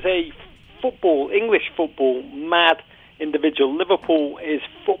 I was a English football mad individual. Liverpool is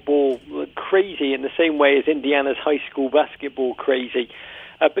football crazy in the same way as Indiana's high school basketball crazy.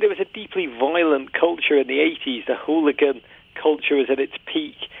 But it was a deeply violent culture in the 80s. The hooligan culture was at its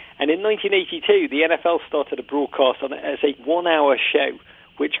peak. And in 1982, the NFL started a broadcast on it as a 1-hour show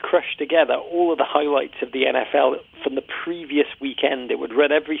which crushed together all of the highlights of the NFL from the previous weekend. It would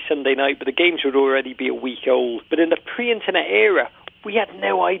run every Sunday night, but the games would already be a week old. But in the pre-internet era, we had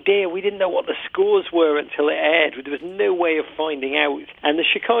no idea. We didn't know what the scores were until it aired. There was no way of finding out. And the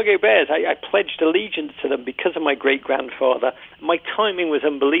Chicago Bears, I pledged allegiance to them because of my great-grandfather. My timing was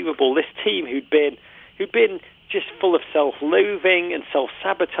unbelievable. This team who'd been just full of self-loathing and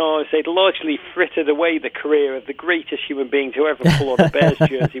self-sabotage. They'd largely frittered away the career of the greatest human being to ever pull on a Bears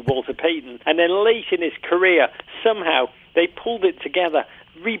jersey, Walter Payton. And then late in his career, somehow, they pulled it together,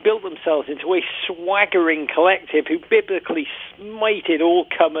 rebuilt themselves into a swaggering collective who biblically smited all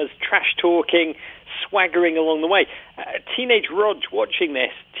comers, trash-talking, swaggering along the way. Teenage Rog watching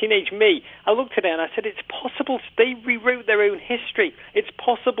this, teenage me, I looked at it and I said, it's possible. They rewrote their own history. It's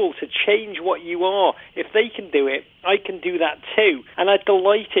possible to change what you are. If they can do it, I can do that too. And I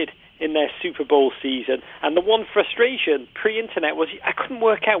delighted in their Super Bowl season. And the one frustration pre-internet was I couldn't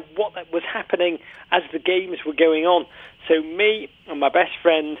work out what was happening as the games were going on. So me and my best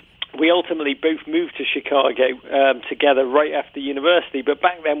friend, we ultimately both moved to Chicago together right after university. But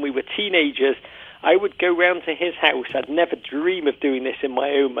back then we were teenagers. I would go round to his house. I'd never dream of doing this in my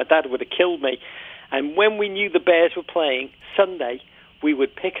own. My dad would have killed me. And when we knew the Bears were playing Sunday, we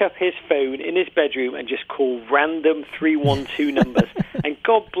would pick up his phone in his bedroom and just call random 312 numbers. And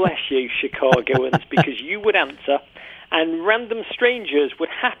God bless you, Chicagoans, because you would answer, and random strangers would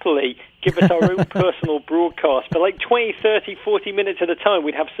happily give us our own personal broadcast. For like 20, 30, 40 minutes at a time,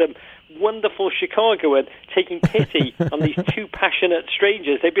 we'd have some wonderful Chicagoan taking pity on these two passionate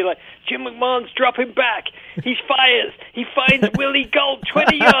strangers. They'd be like, Jim McMahon's dropping back. He fires. He finds Willie Gold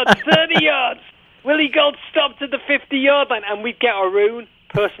 20 yards, 30 yards. Willie Gold stopped at the 50-yard line, and we'd get our own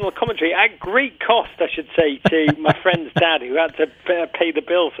personal commentary at great cost, I should say, to my friend's dad, who had to pay the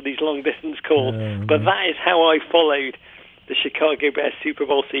bill for these long-distance calls. But that is how I followed the Chicago Bears Super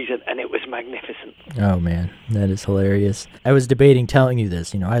Bowl season, and it was magnificent. Oh, man, that is hilarious. I was debating telling you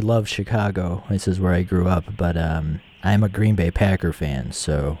this. I love Chicago. This is where I grew up, but I'm a Green Bay Packer fan,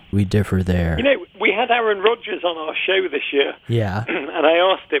 so we differ there. We had Aaron Rodgers on our show this year. Yeah. And I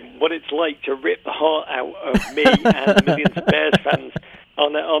asked him what it's like to rip the heart out of me and millions of Bears fans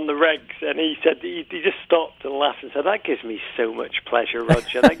on the regs, and he said he just stopped and laughed and said, that gives me so much pleasure,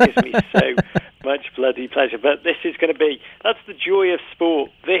 Roger. That gives me so much bloody pleasure. But this is going to be, that's the joy of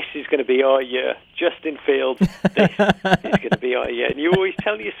sport. This is going to be our year. Justin Fields, this is going to be our year. And you always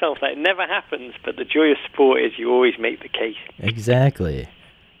tell yourself that. It never happens, but the joy of sport is you always make the case. Exactly.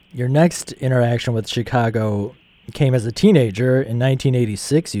 Your next interaction with Chicago came as a teenager in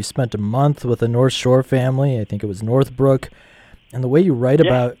 1986. You spent a month with a North Shore family. I think it was Northbrook. And the way you write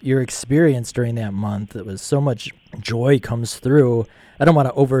about your experience during that month, it was so much joy comes through. I don't want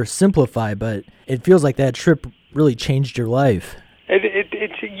to oversimplify, but it feels like that trip really changed your life.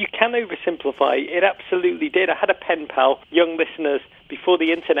 You can oversimplify. It absolutely did. I had a pen pal, young listeners, before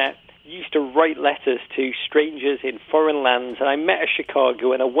the internet, used to write letters to strangers in foreign lands, and I met a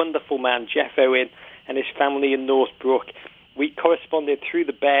Chicago and a wonderful man, Jeff Owen, and his family in Northbrook. We corresponded through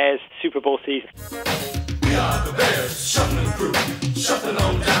the Bears Super Bowl season. We are the Bears, shuffling crew, shuffling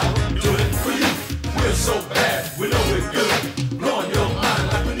on down, doing it for you. We're so bad, we know we're good, blowing your mind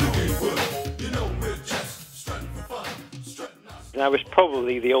like we knew we would. You know we're just strutting for fun, strutting us. And I was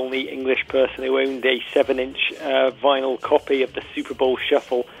probably the only English person who owned a 7-inch vinyl copy of the Super Bowl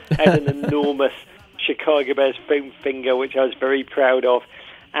Shuffle. I had an enormous Chicago Bears foam finger, which I was very proud of.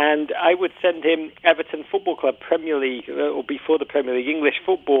 And I would send him Everton Football Club, Premier League, or before the Premier League, English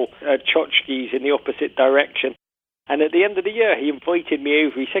football tchotchkes in the opposite direction. And at the end of the year, he invited me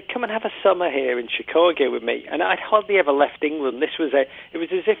over. He said, come and have a summer here in Chicago with me. And I'd hardly ever left England. It was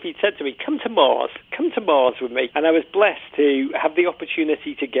as if he'd said to me, come to Mars with me. And I was blessed to have the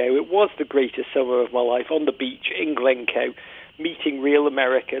opportunity to go. It was the greatest summer of my life, on the beach in Glencoe, meeting real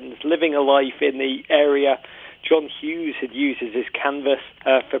Americans, living a life in the area John Hughes had used as his canvas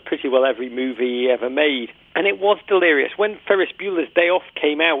for pretty well every movie he ever made. And it was delirious. When Ferris Bueller's Day Off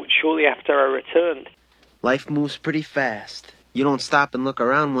came out shortly after I returned. Life moves pretty fast. You don't stop and look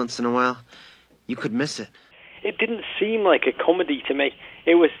around once in a while, you could miss it. It didn't seem like a comedy to me.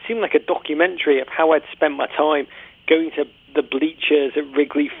 It seemed like a documentary of how I'd spent my time going to the bleachers at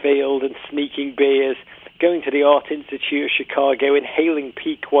Wrigley Field and sneaking beers, going to the Art Institute of Chicago, inhaling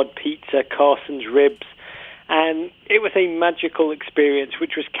Pequod pizza, Carson's ribs. And it was a magical experience,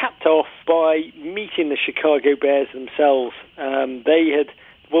 which was capped off by meeting the Chicago Bears themselves.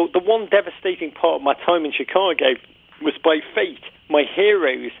 The one devastating part of my time in Chicago was by fate. My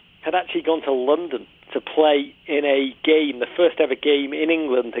heroes had actually gone to London to play in a game, the first ever game in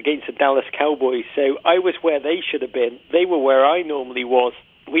England against the Dallas Cowboys. So I was where they should have been. They were where I normally was.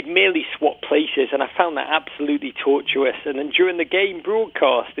 we'd merely swapped places, and I found that absolutely torturous. And then during the game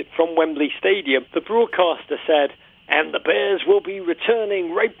broadcast from Wembley Stadium, the broadcaster said, and the Bears will be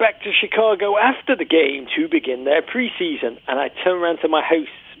returning right back to Chicago after the game to begin their preseason. And I turned around to my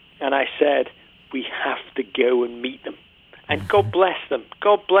hosts and I said, we have to go and meet them. And God bless them.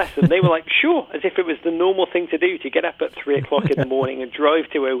 God bless them. They were like, sure, as if it was the normal thing to do, to get up at 3 o'clock in the morning and drive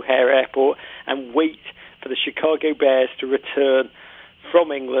to O'Hare Airport and wait for the Chicago Bears to return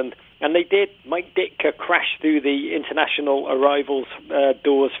from England. And they did. Mike Ditka crashed through the international arrivals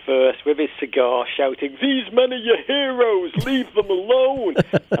doors first with his cigar, shouting, these men are your heroes, leave them alone.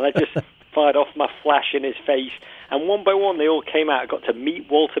 And I just fired off my flash in his face. And one by one, they all came out. I got to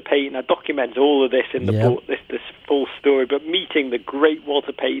meet Walter Payton. I document all of this in the book, this full story. But meeting the great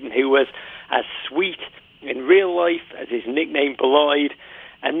Walter Payton, who was as sweet in real life as his nickname belied.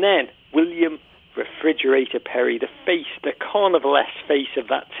 And then William Refrigerator Perry, the face, the carnivalesque face of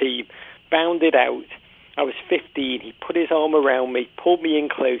that team, bounded out. I was 15. He put his arm around me, pulled me in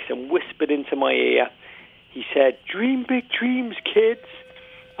close, and whispered into my ear. He said, dream big dreams, kids.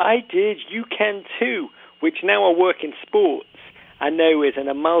 I did. You can too. Which now I work in sports, I know is an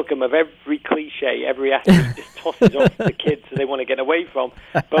amalgam of every cliche every athlete just tosses off the kids that they want to get away from.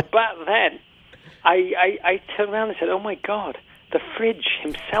 But back then, I turned around and said, oh my God, the Fridge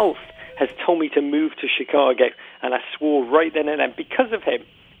himself has told me to move to Chicago. And I swore right then and there, because of him,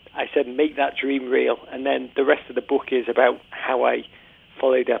 I said, make that dream real. And then the rest of the book is about how I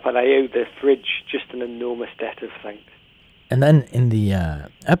followed up, and I owe the Fridge just an enormous debt of thanks. And then in the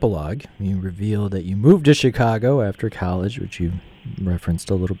epilogue, you reveal that you moved to Chicago after college, which you referenced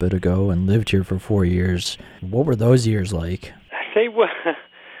a little bit ago, and lived here for 4 years. What were those years like? They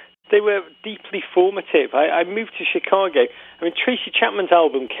were deeply formative. I moved to Chicago. I mean, Tracy Chapman's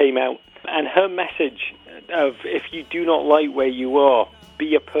album came out, and her message of, if you do not like where you are,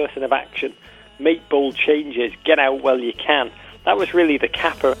 be a person of action, make bold changes, get out while you can. That was really the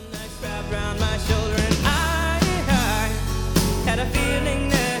capper.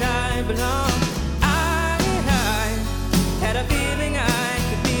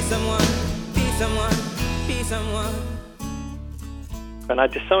 And I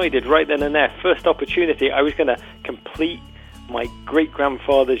decided right then and there, first opportunity, I was going to complete my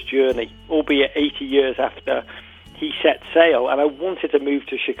great-grandfather's journey, albeit 80 years after he set sail, and I wanted to move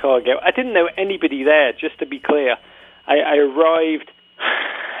to Chicago. I didn't know anybody there, just to be clear. I arrived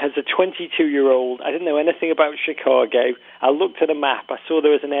as a 22-year-old. I didn't know anything about Chicago. I looked at a map. I saw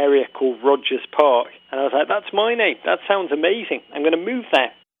there was an area called Rogers Park, and I was like, that's my name. That sounds amazing. I'm going to move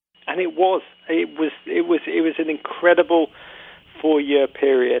there. And it was an incredible 4-year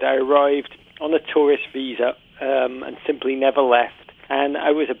period. I arrived on a tourist visa and simply never left. And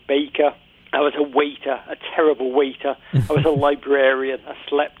I was a baker. I was a waiter, a terrible waiter. I was a librarian. I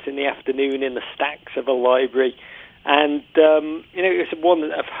slept in the afternoon in the stacks of a library. And, it was one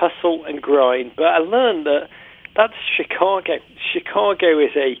of hustle and grind. But I learned that that's Chicago. Chicago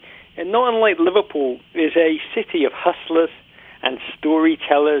is not unlike Liverpool, is a city of hustlers and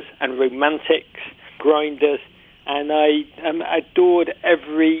storytellers and romantics, grinders. And I adored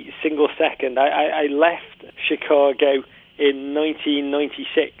every single second. I left Chicago in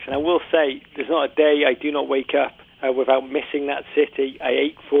 1996. And I will say, there's not a day I do not wake up without missing that city. I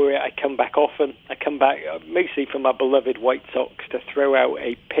ache for it. I come back often. I come back mostly for my beloved White Sox to throw out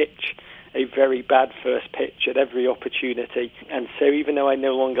a very bad first pitch at every opportunity. And so even though I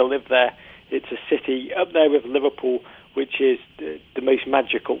no longer live there, it's a city up there with Liverpool, which is the most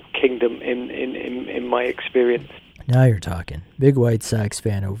magical kingdom in my experience. Now you're talking. Big White Sox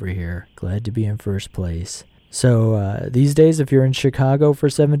fan over here. Glad to be in first place. So these days, if you're in Chicago for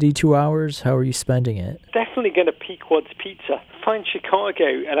 72 hours, how are you spending it? Definitely going to Pequod's Pizza. Find Chicago,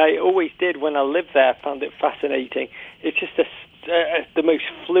 and I always did when I lived there. I found it fascinating. It's just the most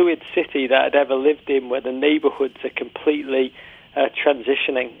fluid city that I'd ever lived in, where the neighborhoods are completely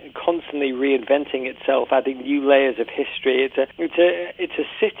transitioning, constantly reinventing itself, adding new layers of history. It's a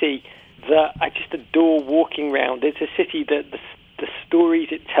city that I just adore walking around. It's a city that the stories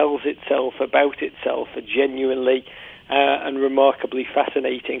it tells itself about itself are genuinely and remarkably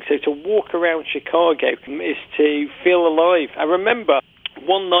fascinating. So to walk around Chicago is to feel alive. I remember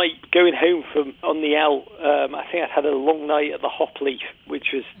one night going home from on the L, I think I'd had a long night at the Hop Leaf, which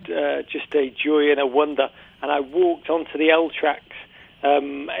was just a joy and a wonder. And I walked onto the L tracks.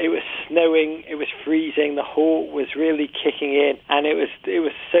 It was snowing, it was freezing, the Hawk was really kicking in, and it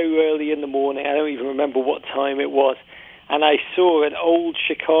was so early in the morning, I don't even remember what time it was. And I saw an old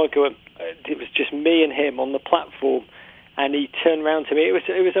Chicagoan. It was just me and him on the platform, and he turned around to me. It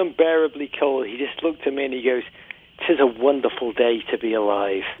was unbearably cold. He just looked at me and he goes, 'tis a wonderful day to be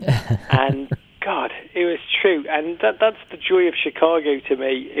alive. And God, it was true. And that's the joy of Chicago to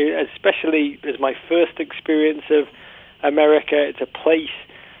me, especially as my first experience of America. It's a place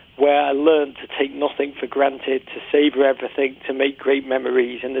where I learned to take nothing for granted, to savor everything, to make great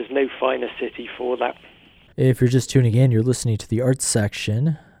memories, and there's no finer city for that. If you're just tuning in, you're listening to the Arts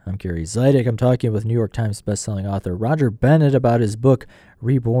Section. I'm Gary Zidek. I'm talking with New York Times bestselling author Roger Bennett about his book,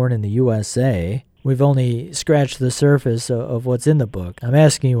 Reborn in the USA. We've only scratched the surface of what's in the book. I'm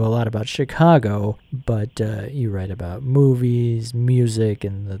asking you a lot about Chicago, but you write about movies, music,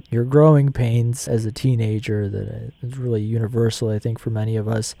 and your growing pains as a teenager that is really universal, I think, for many of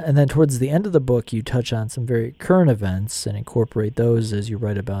us. And then towards the end of the book, you touch on some very current events and incorporate those as you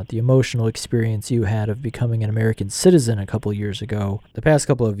write about the emotional experience you had of becoming an American citizen a couple years ago. The past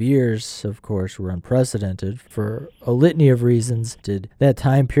couple of years, of course, were unprecedented for a litany of reasons. Did that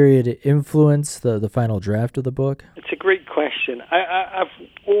time period influence the final draft of the book? It's a great question. I've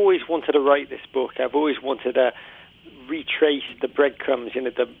always wanted to write this book. I've always wanted to retrace the breadcrumbs,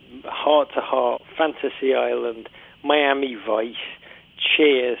 the Heart to Heart, Fantasy Island, Miami Vice,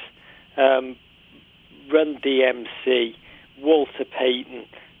 Cheers, Run DMC, Walter Payton,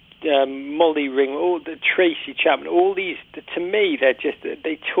 Molly Ring, all the Tracy Chapman, all these, to me,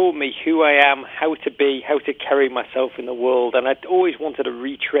 they taught me who I am, how to be, how to carry myself in the world, and I'd always wanted to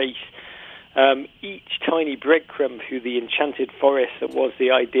retrace each tiny breadcrumb through the enchanted forest that was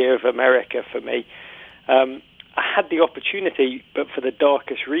the idea of America for me. I had the opportunity, but for the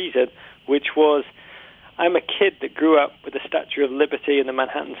darkest reason, which was I'm a kid that grew up with the Statue of Liberty and the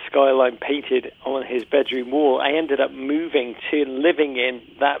Manhattan skyline painted on his bedroom wall. I ended up moving to and living in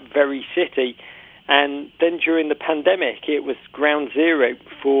that very city, and then during the pandemic, it was ground zero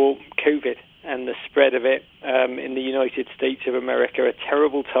for COVID and the spread of it in the United States of America, a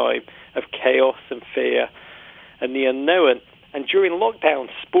terrible time of chaos and fear and the unknown. And during lockdown,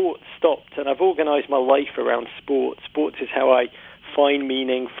 sports stopped, and I've organized my life around sports. Sports is how I find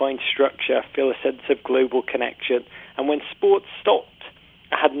meaning, find structure, feel a sense of global connection. And when sports stopped,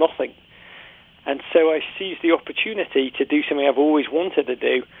 I had nothing. And so I seized the opportunity to do something I've always wanted to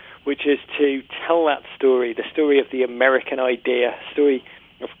do, which is to tell that story, the story of the American idea, story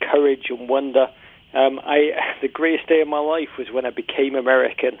of courage and wonder. The greatest day of my life was when I became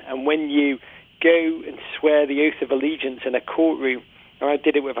American. And when you go and swear the oath of allegiance in a courtroom, and I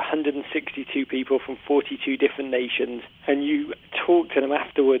did it with 162 people from 42 different nations, and you talk to them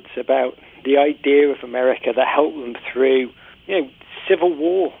afterwards about the idea of America that helped them through, civil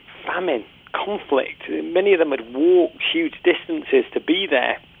war, famine, conflict. Many of them had walked huge distances to be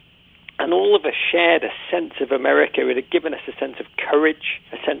there. And all of us shared a sense of America. It had given us a sense of courage,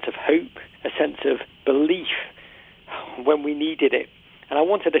 a sense of hope, a sense of belief when we needed it. And I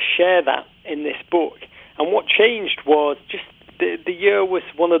wanted to share that in this book. And what changed was just the year was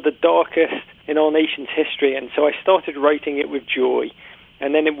one of the darkest in our nation's history. And so I started writing it with joy.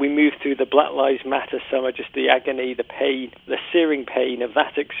 And then we moved through the Black Lives Matter summer, just the agony, the pain, the searing pain of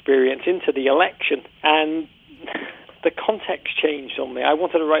that experience into the election. And the context changed on me. I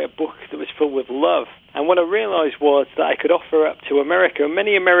wanted to write a book that was filled with love. And what I realized was that I could offer up to America, and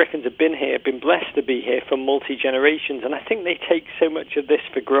many Americans have been here, been blessed to be here for multi-generations, and I think they take so much of this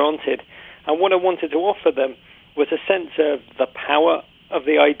for granted. And what I wanted to offer them was a sense of the power of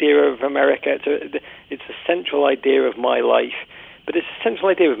the idea of America. It's a central idea of my life, but it's a central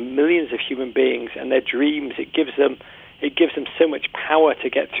idea of millions of human beings and their dreams. It gives them so much power to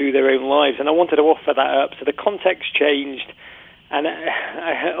get through their own lives, and I wanted to offer that up. So the context changed, and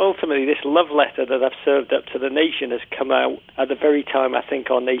ultimately this love letter that I've served up to the nation has come out at the very time I think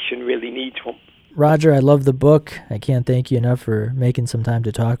our nation really needs one. Roger, I love the book. I can't thank you enough for making some time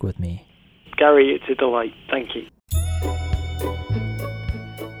to talk with me. Gary, it's a delight. Thank you.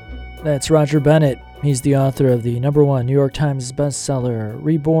 That's Roger Bennett. He's the author of the #1 New York Times bestseller,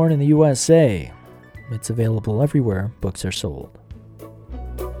 Reborn in the USA. It's available everywhere books are sold.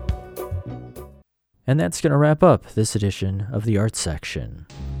 And that's going to wrap up this edition of the Arts Section.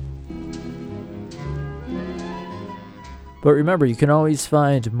 But remember, you can always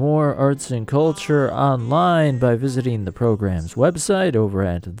find more arts and culture online by visiting the program's website over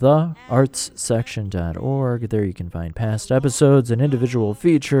at theartssection.org. There you can find past episodes and individual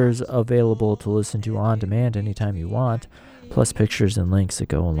features available to listen to on demand anytime you want, plus pictures and links that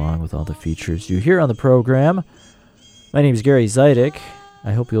go along with all the features you hear on the program. My name is Gary Zidek.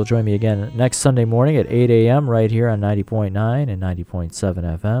 I hope you'll join me again next Sunday morning at 8 a.m. right here on 90.9 and 90.7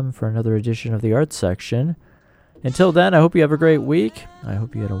 FM for another edition of the Arts Section. Until then, I hope you have a great week. I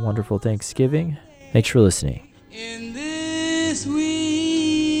hope you had a wonderful Thanksgiving. Thanks for listening. In this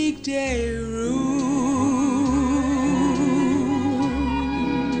weekday room.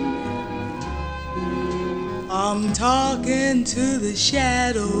 I'm talking to the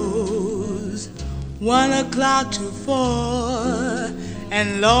shadows, 1 o'clock to 4,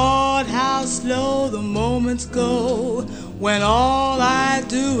 and Lord, how slow the moments go when all I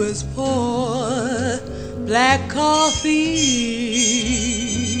do is pour black coffee.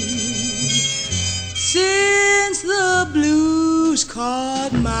 Since the blues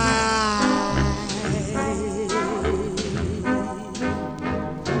caught my eye,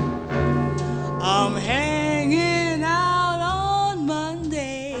 I'm hanging out on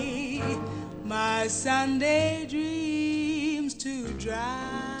Monday, my Sunday dreams to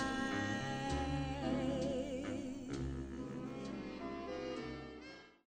dry.